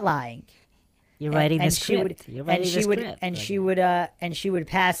she's not lying. You're writing the and she would, script. You're and writing she the would, script. and Like,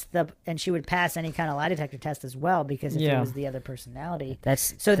 she would pass any kind of lie detector test as well, because if it Yeah. was the other personality.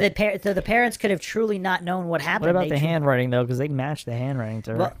 That's So the parents could have truly not known what happened. What about They the tru- handwriting though? Because they matched the handwriting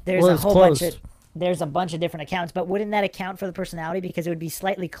to her. Well, there's it a was whole close. bunch of there's a bunch of different accounts, but wouldn't that account for the personality? Because it would be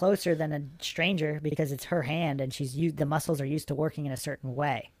slightly closer than a stranger because it's her hand and the muscles are used to working in a certain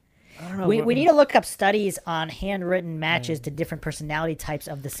way. I don't know. We need to look up studies on handwritten matches to different personality types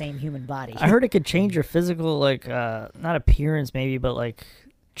of the same human body. I heard it could change your physical, like, not appearance maybe, but like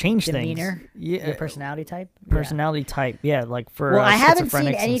change Demeanor? things. Yeah, Your personality type? Yeah. personality type. Yeah, like for. Well, I haven't seen schizophrenics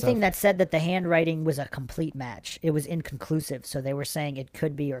and anything stuff. that said that the handwriting was a complete match. It was inconclusive, so they were saying it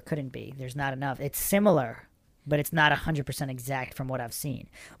could be or couldn't be. There's not enough. It's similar, but it's not 100% exact from what I've seen.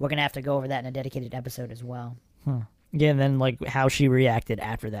 We're going to have to go over that in a dedicated episode as well. Yeah, and then like how she reacted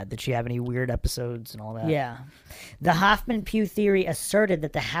after that. Did she have any weird episodes and all that? Yeah. The Hoffman Pugh theory asserted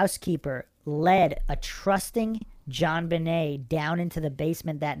that the housekeeper led a trusting John Bonet down into the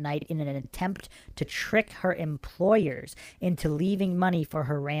basement that night in an attempt to trick her employers into leaving money for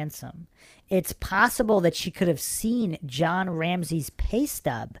her ransom. It's possible that she could have seen John Ramsey's pay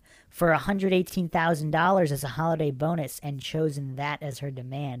stub for $118,000 as a holiday bonus and chosen that as her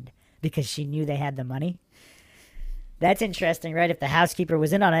demand because she knew they had the money. That's interesting, right? If the housekeeper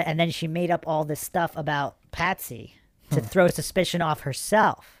was in on it and then she made up all this stuff about Patsy to throw suspicion off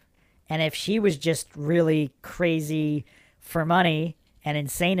herself. And if she was just really crazy for money and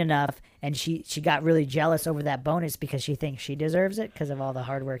insane enough And she got really jealous over that bonus because she thinks she deserves it because of all the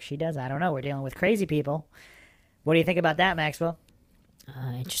hard work she does. I don't know. We're dealing with crazy people. What do you think about that, Maxwell?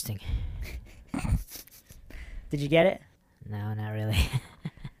 Interesting. Did you get it? No, not really.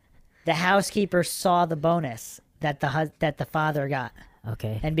 The housekeeper saw the bonus that the father got.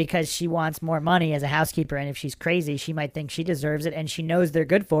 Okay. And because she wants more money as a housekeeper, and if she's crazy, she might think she deserves it, and she knows they're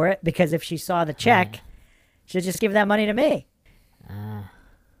good for it, because if she saw the check, she'll just give that money to me.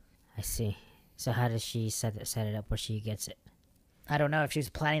 I see. So how does she set it up where she gets it? I don't know if she was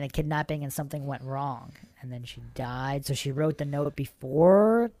planning the kidnapping and something went wrong, and then she died, so she wrote the note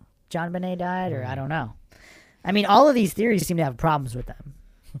before John Bonet died, or I don't know. I mean, all of these theories seem to have problems with them.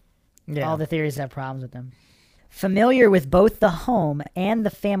 Yeah. All the theories have problems with them. Familiar with both the home and the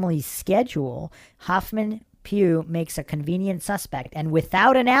family's schedule, Hoffman Pugh makes a convenient suspect, and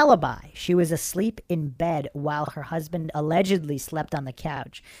without an alibi, she was asleep in bed while her husband allegedly slept on the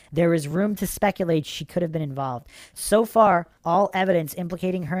couch. There is room to speculate she could have been involved. So far, all evidence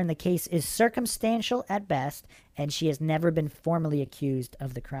implicating her in the case is circumstantial at best, and she has never been formally accused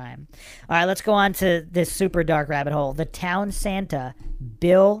of the crime. All right, let's go on to this super dark rabbit hole. The town Santa,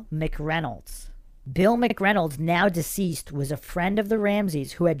 Bill McReynolds. Bill McReynolds, now deceased, was a friend of the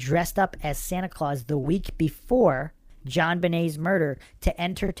Ramseys who had dressed up as Santa Claus the week before John Bonet's murder to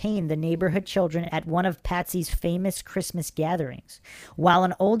entertain the neighborhood children at one of Patsy's famous Christmas gatherings. While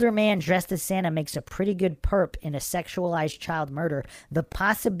an older man dressed as Santa makes a pretty good perp in a sexualized child murder, the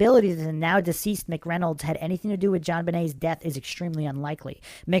possibility that the now deceased McReynolds had anything to do with John Bonet's death is extremely unlikely.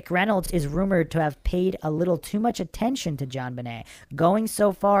 McReynolds is rumored to have paid a little too much attention to John Bonet, going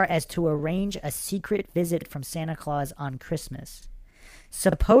so far as to arrange a secret visit from Santa Claus on Christmas.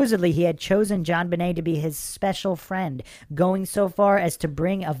 Supposedly, he had chosen John Bonet to be his special friend, going so far as to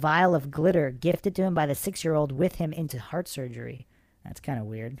bring a vial of glitter gifted to him by the 6-year-old with him into heart surgery. That's kind of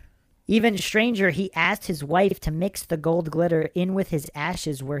weird. Even stranger, he asked his wife to mix the gold glitter in with his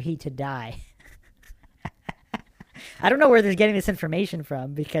ashes were he to die. I don't know where they're getting this information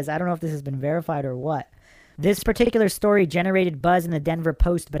from, because I don't know if this has been verified or what. This particular story generated buzz in the Denver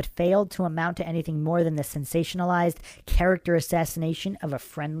Post, but failed to amount to anything more than the sensationalized character assassination of a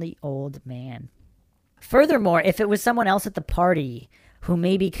friendly old man. Furthermore, if it was someone else at the party who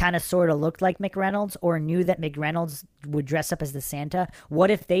maybe kind of sort of looked like McReynolds or knew that McReynolds would dress up as the Santa,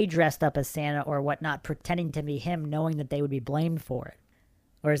 what if they dressed up as Santa or whatnot, pretending to be him, knowing that they would be blamed for it?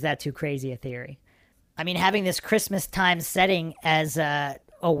 Or is that too crazy a theory? I mean, having this Christmas time setting as a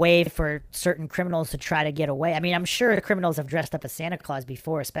way for certain criminals to try to get away. I mean, I'm sure criminals have dressed up as Santa Claus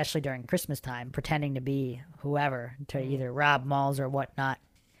before, especially during Christmas time, pretending to be whoever to either rob malls or whatnot,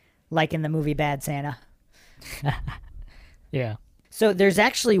 like in the movie Bad Santa. Yeah. So there's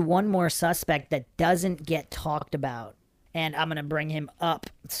actually one more suspect that doesn't get talked about, and I'm going to bring him up.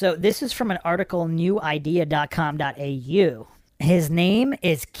 So this is from an article, newidea.com.au. His name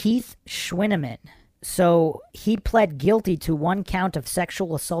is Keith Schwinneman. So he pled guilty to one count of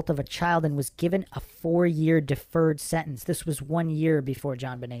sexual assault of a child and was given a 4-year deferred sentence. This was 1 year before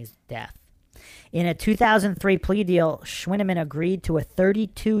John Bonet's death. In a 2003 plea deal, Schwinneman agreed to a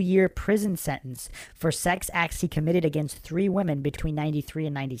 32-year prison sentence for sex acts he committed against 3 women between 93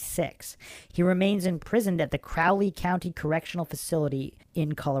 and 96. He remains imprisoned at the Crowley County Correctional Facility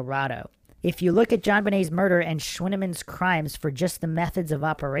in Colorado. If you look at John Bonet's murder and Schwinneman's crimes for just the methods of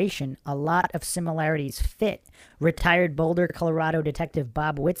operation, a lot of similarities fit, retired Boulder, Colorado detective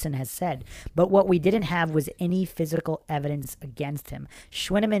Bob Whitson has said. But what we didn't have was any physical evidence against him.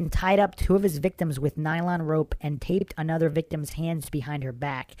 Schwinneman tied up 2 of his victims with nylon rope and taped another victim's hands behind her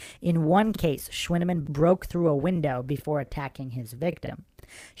back. In one case, Schwinneman broke through a window before attacking his victim.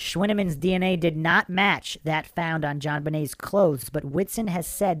 Schwinneman's DNA did not match that found on John Bonet's clothes, but Whitson has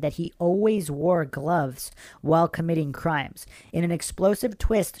said that he always wore gloves while committing crimes. In an explosive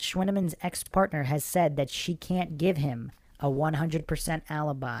twist, Schwinneman's ex-partner has said that she can't give him a 100%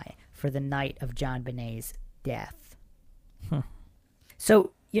 alibi for the night of John Bonet's death.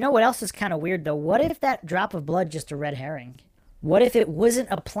 So, you know what else is kind of weird, though? What if that drop of blood just a red herring? What if it wasn't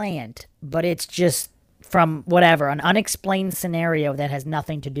a plant, but it's just from whatever, an unexplained scenario that has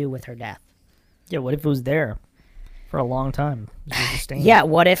nothing to do with her death? Yeah, what if it was there for a long time? Yeah,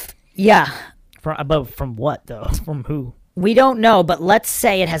 what if... Yeah. From what, though? From who? We don't know, but let's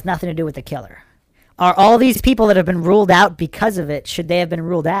say it has nothing to do with the killer. Are all these people that have been ruled out because of it, should they have been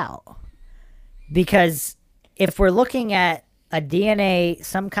ruled out? Because if we're looking at a DNA,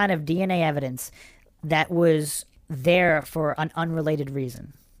 some kind of DNA evidence that was there for an unrelated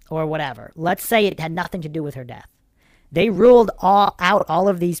reason or whatever, let's say it had nothing to do with her death. They ruled out all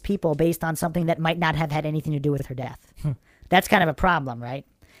of these people based on something that might not have had anything to do with her death. That's kind of a problem, right?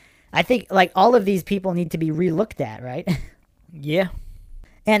 I think like all of these people need to be relooked at, right? Yeah.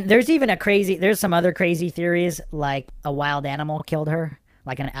 And there's some other crazy theories, like a wild animal killed her,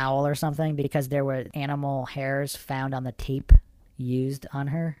 like an owl or something, because there were animal hairs found on the tape used on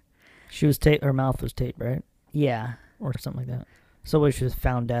her. She was taped. Her mouth was taped, right? Yeah. Or something like that. So what, she was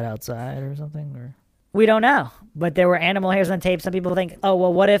found dead outside or something? Or We don't know, but there were animal hairs on tape. Some people think, oh,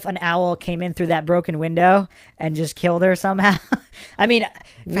 well, what if an owl came in through that broken window and just killed her somehow? I mean,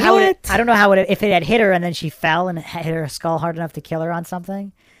 I don't know if it had hit her and then she fell and hit her skull hard enough to kill her on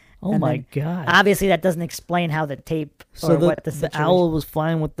something. oh And my then- god! Obviously, that doesn't explain how the tape So or the, what the the situation. owl was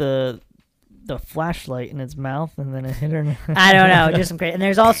flying with the flashlight in its mouth, and then it hit her. I don't know, just some crazy. And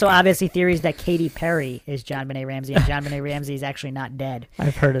there's also obviously theories that Katy Perry is John Benet Ramsey, and John Benet Ramsey is actually not dead.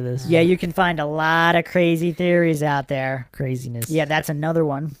 I've heard of this. Yeah, you can find a lot of crazy theories out there. Craziness. Yeah, that's another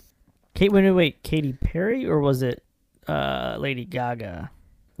one. Wait, Katy Perry, or was it Lady Gaga?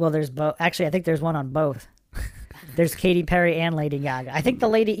 Well, there's both. Actually, I think there's one on both. There's Katy Perry and Lady Gaga. I think the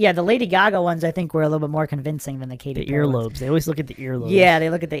Lady Gaga ones I think were a little bit more convincing than the Katy The Perry ones. earlobes. They always look at the earlobes. Yeah, they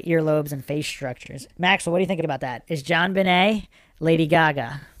look at the earlobes and face structures. Maxwell, what do you think about that? Is John Benet Lady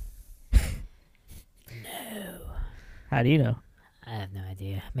Gaga? How do you know? I have no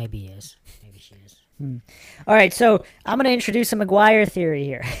idea. Maybe he is. Maybe she is. All right, so I'm going to introduce a McGuire theory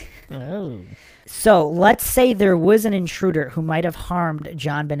here. Oh. So let's say there was an intruder who might have harmed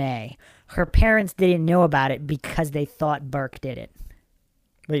John Benet. Her parents didn't know about it because they thought Burke did it.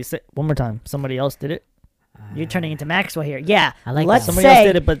 Wait, say one more time. Somebody else did it? You're turning into Maxwell here. Yeah, I like let's that. Somebody else say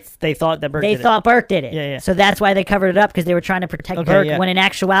did it, but they thought that Burke they did it. thought Burke did it. Yeah, yeah. So that's why they covered it up, because they were trying to protect Okay, Burke, yeah. when in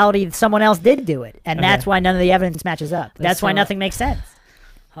actuality someone else did do it, and Okay. that's why none of the evidence matches up. That's why so- nothing makes sense.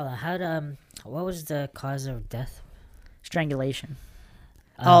 Hold on. What was the cause of death? Strangulation.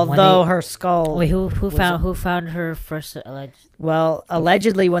 When Although they- her skull. Wait, who found her first alleged? Well,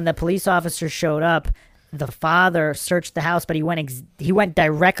 allegedly, when the police officer showed up, the father searched the house, but he went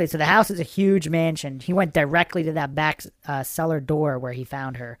directly. So the house is a huge mansion. He went directly to that back cellar door where he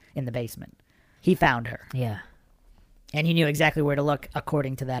found her in the basement. He found her, Yeah. and he knew exactly where to look,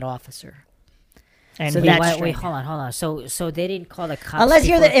 according to that officer. And So he- that's Wait, strange. hold on. So they didn't call the cops. Unless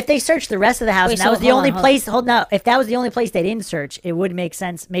before- if they searched the rest of the house, Wait, and that so was the hold only on, hold place. If that was the only place they didn't search, it would make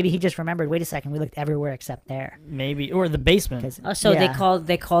sense. Maybe he just remembered. Wait a second, we looked everywhere except there. maybe, or the basement. 'Cause- Oh, so yeah.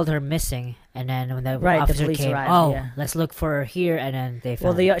 they called her missing, and then when the Right, the officer police came, arrived, yeah. let's look for her here, and then they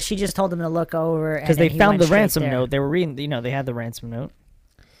Well, found her. she just told him to look over, Because and they then he found went the straight ransom there. note. They were reading, they had the ransom note.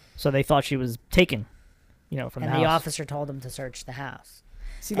 So they thought she was taken, from And the the house. officer told him to search the house.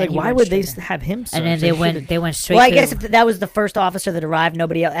 See, and like, he why went would they straight there. have him search? and then they should've- went straight. Well, I to, guess if that was the first officer that arrived,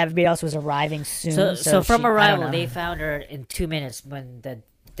 everybody else was arriving soon. So from she- I don't arrival, know. they found her in 2 minutes when the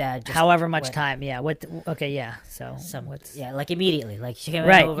dad just however much went time. Yeah. What? Okay. Yeah. So what's like immediately, like she came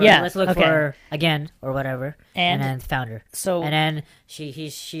Right, over. yeah, Let's look okay. for her again or whatever, and And- then found her. so And then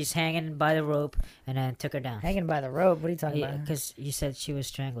she's hanging by the rope, and then took her down. hanging by the rope. What are you talking about? Because you said she was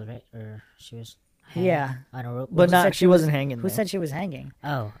strangled, right? Or she was hanging Yeah. on a rope. But Who not, said she wasn't hanging Who there. said she was hanging?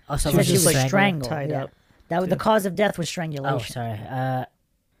 Oh, so She was said she just, was like, strangled. tied yeah. up, That was too. the cause of death was Oh, strangulation. sorry.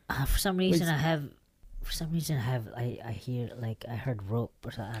 For some reason I hear like I heard rope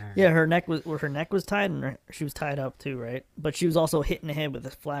or something. I don't know. Yeah, her neck was tied, and she was tied up too, right? But she was also hit in the head with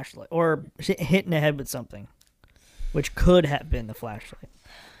a flashlight, or hit in the head with something, which could have been the flashlight.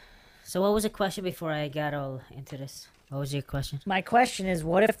 So what was the question before I got all into this? What was your question? My question is,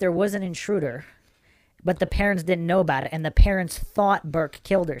 what if there was an intruder, but the parents didn't know about it, and the parents thought Burke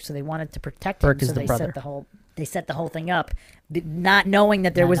killed her, so they wanted to protect Burke him, is so the they brother. set the whole thing up, not knowing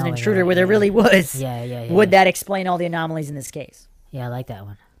that there Not was an knowing, intruder right, where there yeah. really was. Yeah. Would that explain all the anomalies in this case? Yeah, I like that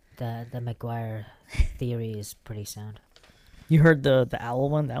one. The McGuire theory is pretty sound. You heard the owl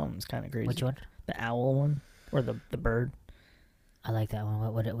one? That one was kind of crazy. Which one? The owl one, or the bird? I like that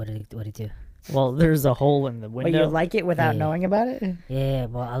one. What did it do? Well, there's a hole in the But window, you like it without Yeah. knowing about it? Yeah,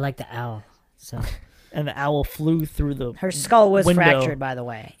 well, I like the owl. So and the owl flew through the. Her skull was window. fractured, by the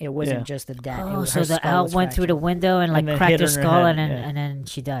way. It wasn't Yeah. just a dent. oh, her so the skull owl was went through the fractured. window and And then cracked hit her her in her skull, head, and yeah. then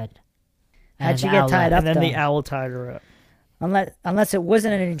she died. How'd And she the get owl tied left. up? And then the though? owl tied her up. Unless it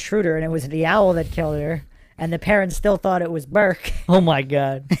wasn't an intruder and it was the owl that killed her, and the parents still thought it was Burke. Oh my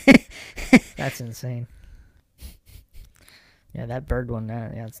god, that's insane. Yeah, that bird one.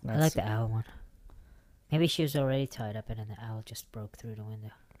 That's nuts. I like the owl one. Maybe she was already tied up, and then the owl just broke through the window.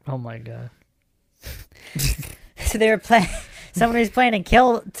 Oh my god. So they were planning. Somebody's planning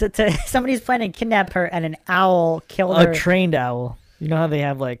somebody's planning to kidnap her, and an owl killed her. A trained owl. You know how they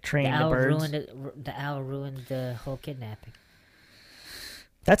have like The trained owl birds. ruined it. The owl ruined the whole kidnapping.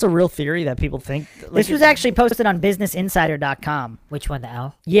 That's a real theory that people think. This was actually posted on BusinessInsider.com. Which one, the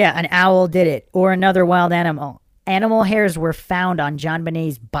owl? Yeah, an owl did it, or another wild animal. Animal hairs were found on John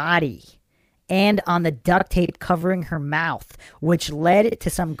Bonet's body and on the duct tape covering her mouth, which led to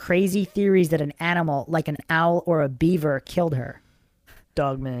some crazy theories that an animal, like an owl or a beaver, killed her.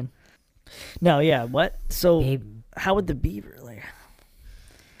 Dogman. No, yeah, what? So, Babe. how would the beaver, like...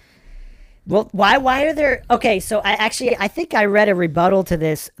 Well, why are there... Okay, so I think I read a rebuttal to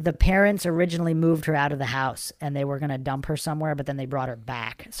this. The parents originally moved her out of the house, and they were going to dump her somewhere, but then they brought her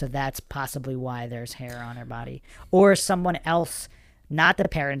back. So that's possibly why there's hair on her body. Or someone else, not the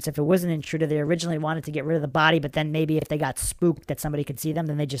parents. If it was an intruder, they originally wanted to get rid of the body, but then maybe if they got spooked that somebody could see them,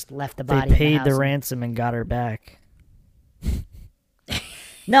 then they just left the body They in paid the the house. ransom and got her back.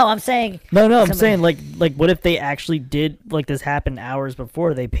 No, I'm saying... No, I'm somebody- saying, like, what if they actually did, like, this happened hours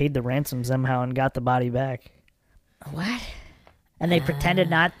before, they paid the ransom somehow and got the body back? What? And they pretended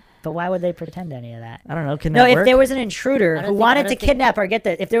not... But why would they pretend any of that? I don't know, can No, that if work? there was an intruder I don't who think- wanted I to don't think- kidnap her, get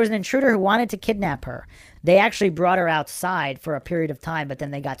that. If there was an intruder who wanted to kidnap her, they actually brought her outside for a period of time, but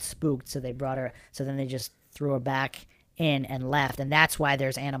then they got spooked, so they brought her. So then they just threw her back in and left, and that's why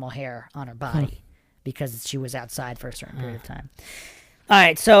there's animal hair on her body because she was outside for a certain period of time. All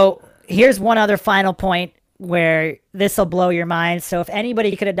right, so here's one other final point where this will blow your mind. So if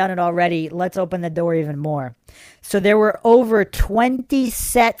anybody could have done it already, let's open the door even more. So there were over 20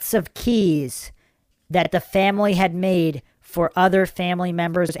 sets of keys that the family had made for other family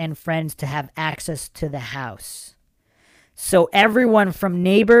members and friends to have access to the house. So everyone from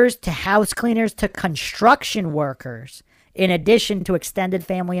neighbors to house cleaners to construction workers, in addition to extended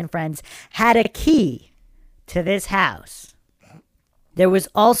family and friends, had a key to this house. There was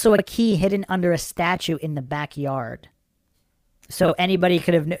also a key hidden under a statue in the backyard. So anybody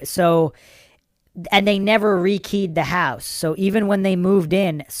could have... And they never rekeyed the house. So even when they moved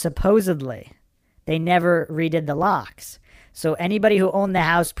in, supposedly, they never redid the locks. So anybody who owned the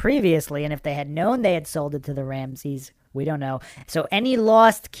house previously, and if they had known they had sold it to the Ramseys, we don't know. So any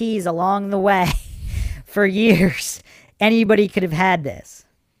lost keys along the way for years, anybody could have had this.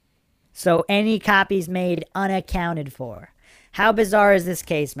 So any copies made unaccounted for. How bizarre is this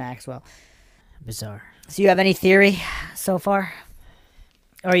case, Maxwell? Bizarre. So you have any theory so far?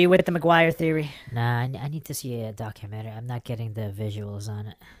 Or are you with the McGuire theory? Nah, I need to see a documentary. I'm not getting the visuals on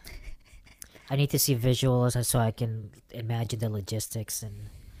it. I need to see visuals so I can imagine the logistics and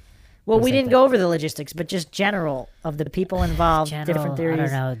Well, things we like didn't that. go over the logistics, but just general of the people involved, different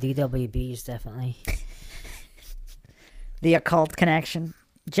theories. I don't know. DWBs definitely. The occult connection.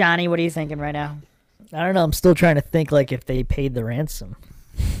 Johnny, what are you thinking right now? I don't know, I'm still trying to think, like, if they paid the ransom.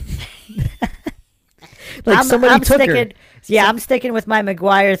 Like, somebody took her. sticking, Yeah, I'm sticking with my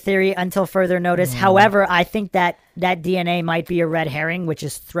McGuire theory until further notice. However, I think that DNA might be a red herring, which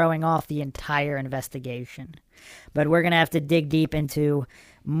is throwing off the entire investigation. But we're going to have to dig deep into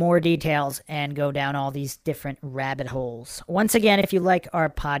more details and go down all these different rabbit holes. Once again, if you like our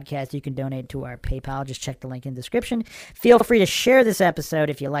podcast, you can donate to our PayPal. Just check the link in the description. Feel free to share this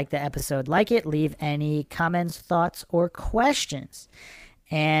episode if you like the episode. Like it. Leave any comments, thoughts, or questions.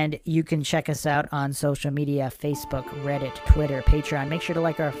 And you can check us out on social media, Facebook, Reddit, Twitter, Patreon. Make sure to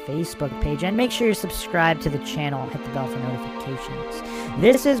like our Facebook page and make sure you're subscribed to the channel. Hit the bell for notifications.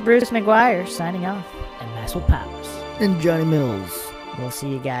 This is Bruce McGuire signing off. And Maxwell Powers. And Johnny Mills. We'll see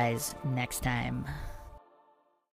you guys next time.